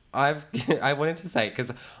 is I wanted to say,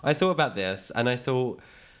 because I thought about this, and I thought,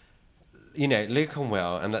 you know, Luke and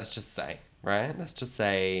Will, and let's just say, right? Let's just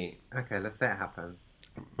say... Okay, let's say it happened.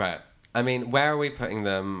 Right. I mean, where are we putting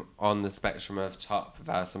them on the spectrum of top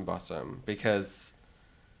versus bottom? Because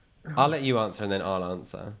I'll let you answer and then I'll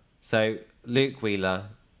answer. So, Luke Wheeler,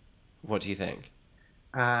 what do you think?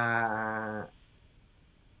 I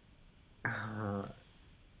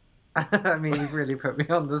mean, you've really put me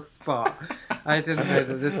on the spot. I didn't know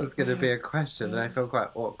that this was going to be a question, and I feel quite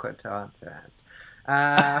awkward to answer it.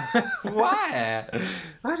 Why?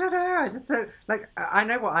 I don't know. I just don't like. I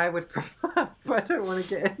know what I would prefer, but I don't want to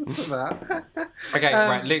get into that. Okay,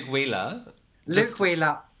 right. Luke Wheeler. Luke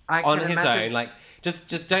Wheeler. I on can his imagine, own, like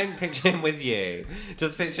just don't picture him with you.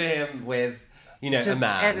 Just picture him with, you know, Just a in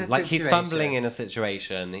man. a Like he's situation. fumbling in a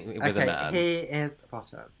situation with a man. He is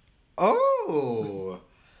bottom. Oh,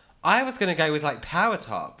 I was gonna go with like power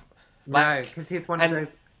top. No, because he's one of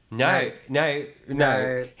those. No.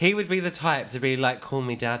 He would be the type to be like, call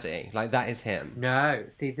me daddy. Like, that is him. No,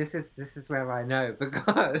 see, this is where I know,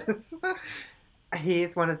 because he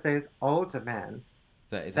is one of those older men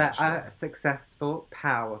that are successful,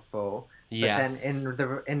 powerful, but then in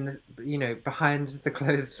the you know, behind the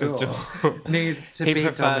closed door needs to be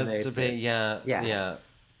dominated. To be, yeah.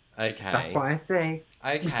 Okay. That's what I see.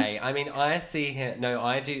 Okay, I mean, I see him... No,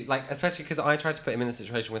 I do... Like, especially because I tried to put him in the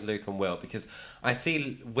situation with Luke and Will, because I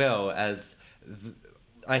see Will as...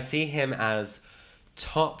 I see him as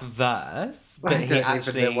top verse, but I he don't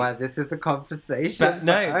actually. even know why this is a conversation. But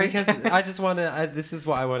no, okay. because I just want to. This is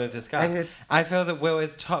what I want to discuss. I feel that Will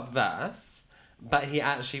is top verse, but he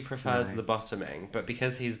actually prefers the bottoming. But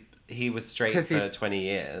because he was straight for 20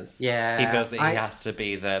 years, he feels that he has to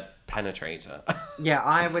be the penetrator. Yeah,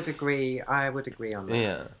 I would agree. I would agree on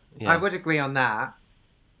that. Yeah. I would agree on that.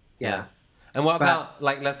 Yeah. And what about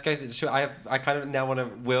let's go through. I kind of now want to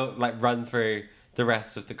run through the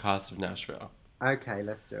rest of the cast of Nashville. Okay,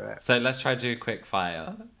 let's do it. So let's try to do quick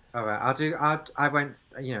fire. All right, I won't.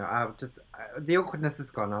 I'll just. The awkwardness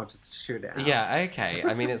is gone. I'll just shoot it out. Yeah. Okay.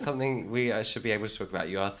 I mean, it's something we should be able to talk about.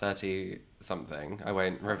 You are 30 something. I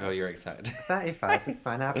won't reveal your exact. 35. It's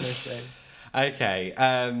fine. I have no shame. Okay.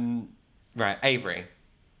 Right. Avery.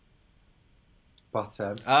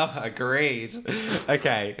 Bottom. Oh, agreed.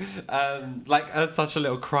 Okay. Such a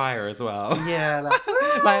little crier as well. Yeah, like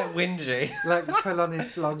whingy. Like pull on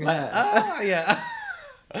his long hair. Oh, yeah.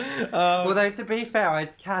 Although, to be fair, I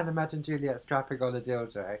can imagine Juliette strapping on a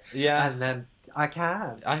dildo. Yeah. And then I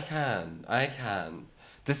can.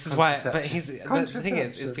 This is why. But the thing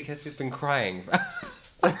is because he's been crying.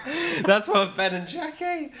 That's what Ben and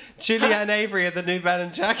Jackie. Juliette and Avery are the new Ben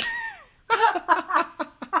and Jackie.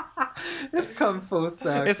 It's come full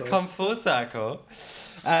circle.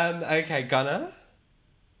 Okay, Gunnar.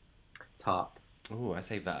 Top. Ooh, I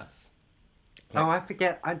say verse. I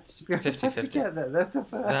forget. I 50-50. forget that there's a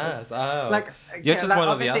verse. Oh. You're just one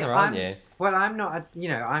or the other, aren't you? Well, I'm not.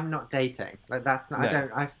 I'm not dating. Like that's not.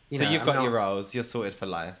 No. So you've got I'm your roles. You're sorted for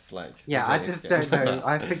life. Like. Yeah, I just don't know.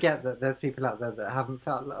 I forget that there's people out there that haven't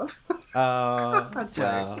felt love. Oh.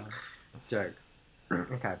 Joke.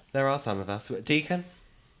 Okay. There are some of us. Deacon.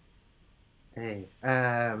 Hey.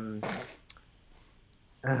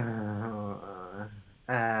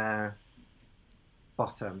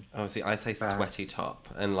 Bottom. Oh, see, I say First. sweaty top,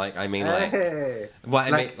 and I mean alcohol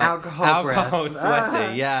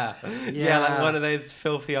sweaty, yeah, like Yeah. one of those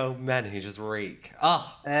filthy old men who just reek.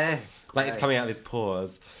 Oh, it's coming out of his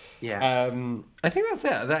pores. Yeah. I think that's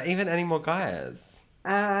it. That even any more guys?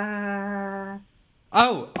 Uh,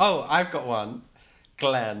 Oh, I've got one.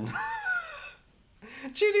 Glenn.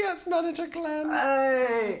 Juliette's manager, Glenn.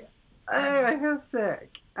 I feel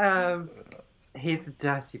sick. He's a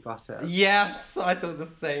dirty bottom. Yes, I thought the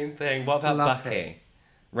same thing. What about Sloppy. Bucky?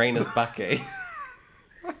 Raina's Bucky.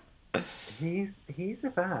 He's a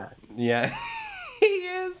verse. Yeah, he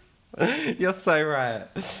is. You're so right.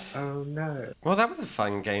 Oh no. Well, that was a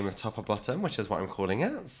fun game of top or bottom, which is what I'm calling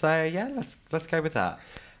it. So yeah, let's go with that.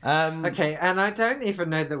 Okay, and I don't even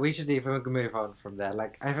know that we should even move on from there.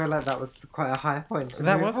 Like, I feel like that was quite a high point.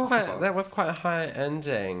 That was quite a high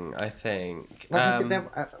ending, I think.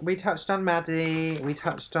 We touched on Maddie. We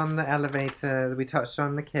touched on the elevator. We touched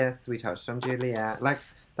on the kiss. We touched on Juliette. Like,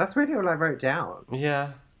 that's really all I wrote down.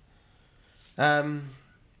 Yeah.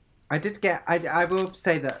 I did get. I will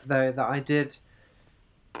say that though that I did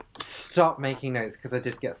stop making notes because I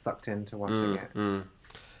did get sucked into watching it.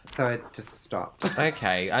 So I just stopped.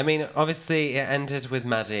 Okay, I mean, obviously it ended with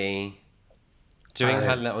Maddie doing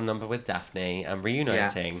her little number with Daphne and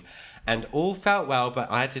reuniting, and all felt well,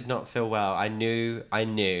 but I did not feel well. I knew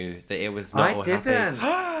that it was not all didn't.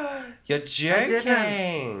 happy. You're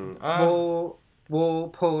joking. Wool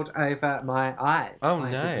pulled over my eyes. Oh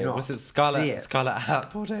I no! did not Was it see Scarlet hat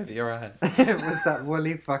pulled over your eyes? It was that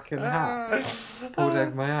woolly fucking hat pulled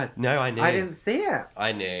over my eyes. No, I knew. I didn't see it.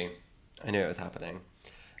 I knew it was happening.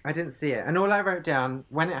 I didn't see it. And all I wrote down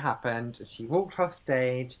when it happened, she walked off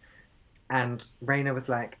stage and Raina was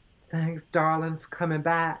like, "Thanks, darling, for coming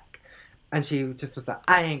back." And she just was like,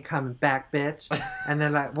 "I ain't coming back, bitch." And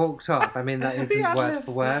then walked off. I mean, that isn't word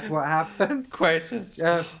for word what happened. Quoted.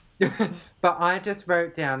 But I just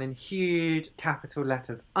wrote down in huge capital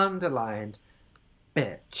letters, underlined,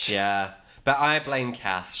 bitch. Yeah. But I blame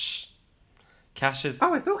Cash. Cash is...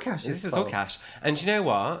 Oh, it's all Cash's This is fault. all Cash. And do you know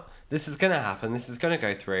what? This is going to happen. This is going to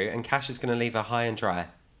go through. And Cash is going to leave her high and dry.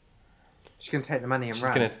 She's going to take the money and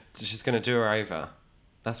run. She's going to do her over.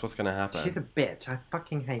 That's what's going to happen. She's a bitch. I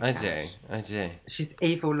fucking hate Cash. I do. She's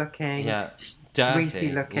evil looking. Yeah. She's Dirty.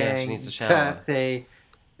 greasy looking. Yeah, she needs a shower. Dirty.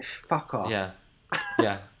 Fuck off. Yeah.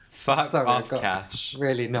 Yeah. Fuck Sorry, off, I got Cash.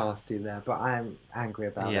 really nasty there, but I'm angry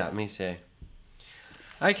about it. Yeah, me too.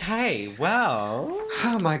 Okay, well...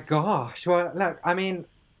 Oh my gosh. Well, look, I mean,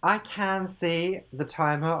 I can see the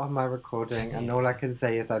timer on my recording, and all I can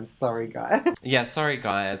say is I'm sorry, guys. Yeah, sorry,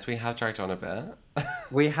 guys. We have dragged on a bit.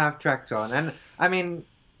 We have dragged on. And, I mean,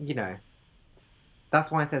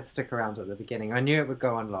 that's why I said stick around at the beginning. I knew it would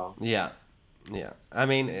go on long. Yeah. Yeah. I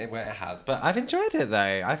mean, it has. But I've enjoyed it, though.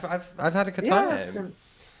 I've had a good time.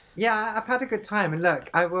 I've had a good time. And look,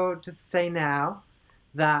 I will just say now,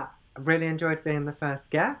 that really enjoyed being the first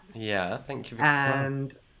guest. Yeah, thank you.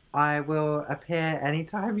 And I will appear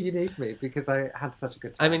anytime you need me because I had such a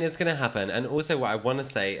good time. I mean, it's going to happen. And also what I want to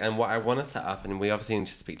say and what I want to set up, and we obviously need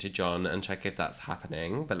to speak to John and check if that's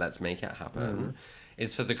happening, but let's make it happen,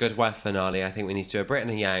 is for the Good Wife finale, I think we need to do a Brit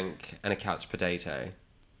and a Yank and a Couch Podato.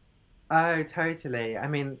 Oh, totally. I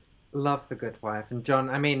mean, love the Good Wife. And John,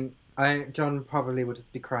 John probably will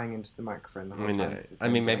just be crying into the microphone the whole time. I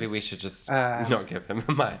mean, maybe we should just not give him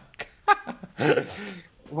a mic.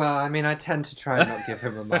 Well, I mean, I tend to try and not give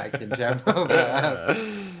him a mic in general, but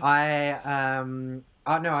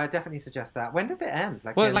I definitely suggest that. When does it end?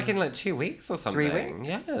 In 2 weeks or something. 3 weeks?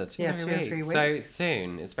 Yeah, 2 or 3 weeks. So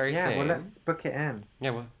soon. It's very soon. Yeah, well, let's book it in.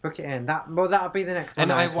 Yeah, well. Book it in. That'll be the next one.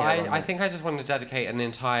 And I think I just want to dedicate an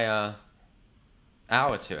entire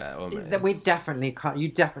hour to it, almost. We definitely can't. You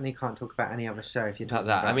definitely can't talk about any other show if you're talking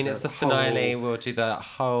about that. I mean, it's the finale. We'll do the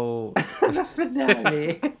whole... the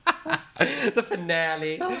finale. The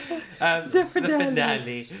finale. The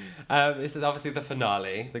finale. This is obviously the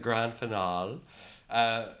finale, the grand finale.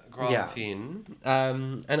 Grand fin.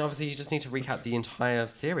 And obviously you just need to recap the entire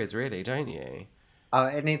series, really, don't you? Oh,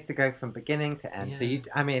 it needs to go from beginning to end. Yeah. So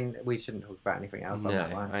we shouldn't talk about anything else on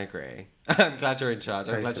that one. I agree. I'm glad you're in charge.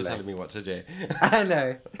 Totally. I'm glad you're telling me what to do. I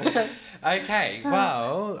know. Okay,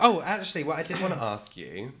 well... Oh, actually, what I did want to ask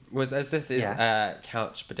you was, as this is a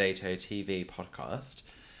Couch Podato TV podcast,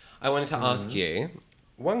 I wanted to ask you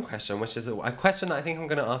one question, which is a question that I think I'm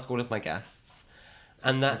going to ask all of my guests.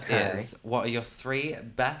 And that is, what are your 3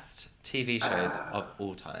 best TV shows of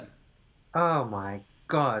all time? Oh my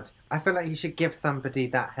God. I feel like you should give somebody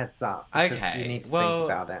that heads up. Okay. You need to think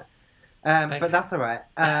about it. But that's all right.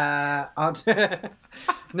 I'll do it.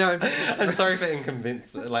 No, I'm sorry for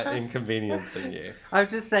inconveniencing you. I'm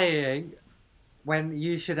just saying, when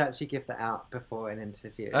you should actually give that out before an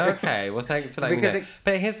interview. Okay, well, thanks for letting me know.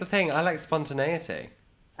 But here's the thing, I like spontaneity.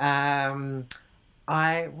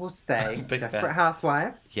 I will say Desperate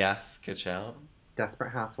Housewives. Yes, good shout.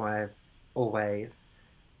 Desperate Housewives, always.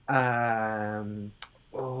 Okay,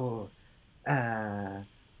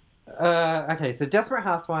 so Desperate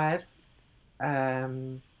Housewives.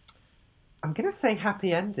 I'm going to say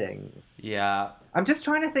Happy Endings. Yeah. I'm just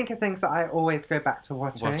trying to think of things that I always go back to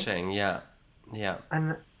watching. Yeah.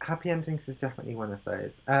 And Happy Endings is definitely one of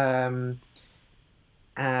those. And...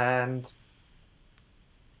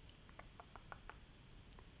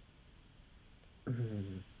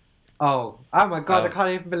 Oh my God, I can't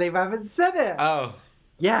even believe I haven't said it. Oh.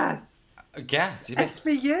 Yes. Yes.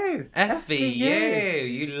 SVU.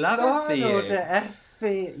 SVU. You love SVU. Order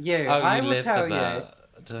SVU. Oh,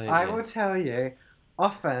 I will tell you,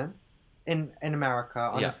 often in America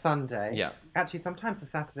on a Sunday. Yeah. Actually, sometimes a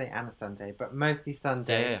Saturday and a Sunday, but mostly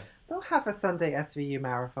Sundays. Yeah. They'll have a Sunday SVU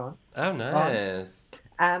marathon. Oh, nice.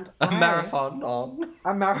 And marathon on.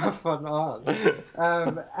 A marathon on.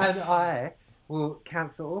 And I will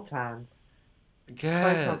cancel all plans. Good.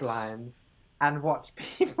 Close my blinds. And watch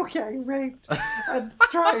people getting raped and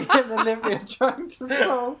Olivia trying to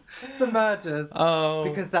solve the murders. Oh.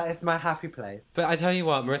 Because that is my happy place. But I tell you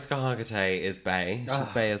what, Mariska Hargitay is bae. She's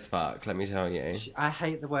bae as fuck, let me tell you. I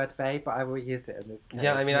hate the word bae, but I will use it in this case.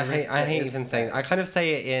 Yeah, I mean, I hate even saying... I kind of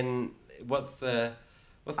say it in... What's the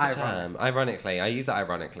term? Ironically. I use it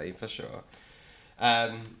ironically, for sure.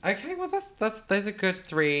 Okay, well, those are good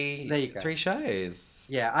 3 shows.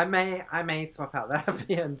 Yeah, I may swap out the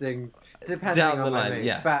happy endings depending down the on my line. mood,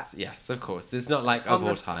 Yes, of course. It's not like of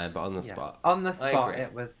all time, but on the spot. On the spot,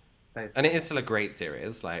 it was those. And it is still a great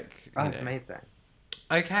series, amazing.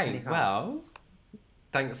 Okay, well,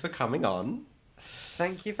 thanks for coming on.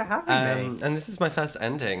 Thank you for having me. And this is my first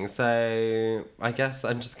ending, so I guess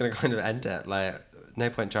I'm just gonna kind of end it. No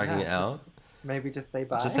point dragging it out. Maybe just say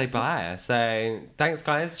bye. Just say bye. So, thanks,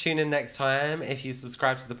 guys. Tune in next time. If you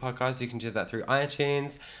subscribe to the podcast, you can do that through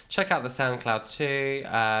iTunes. Check out the SoundCloud too.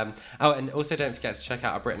 And also don't forget to check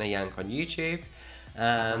out our Brit and a Yank on YouTube.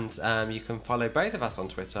 And you can follow both of us on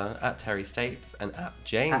Twitter at Terry Stapes and at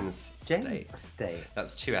James Stapes.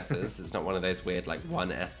 That's 2 S's. It's not one of those weird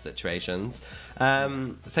 1 S situations.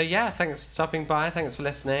 So yeah, thanks for stopping by. Thanks for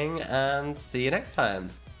listening. And see you next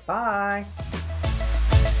time. Bye.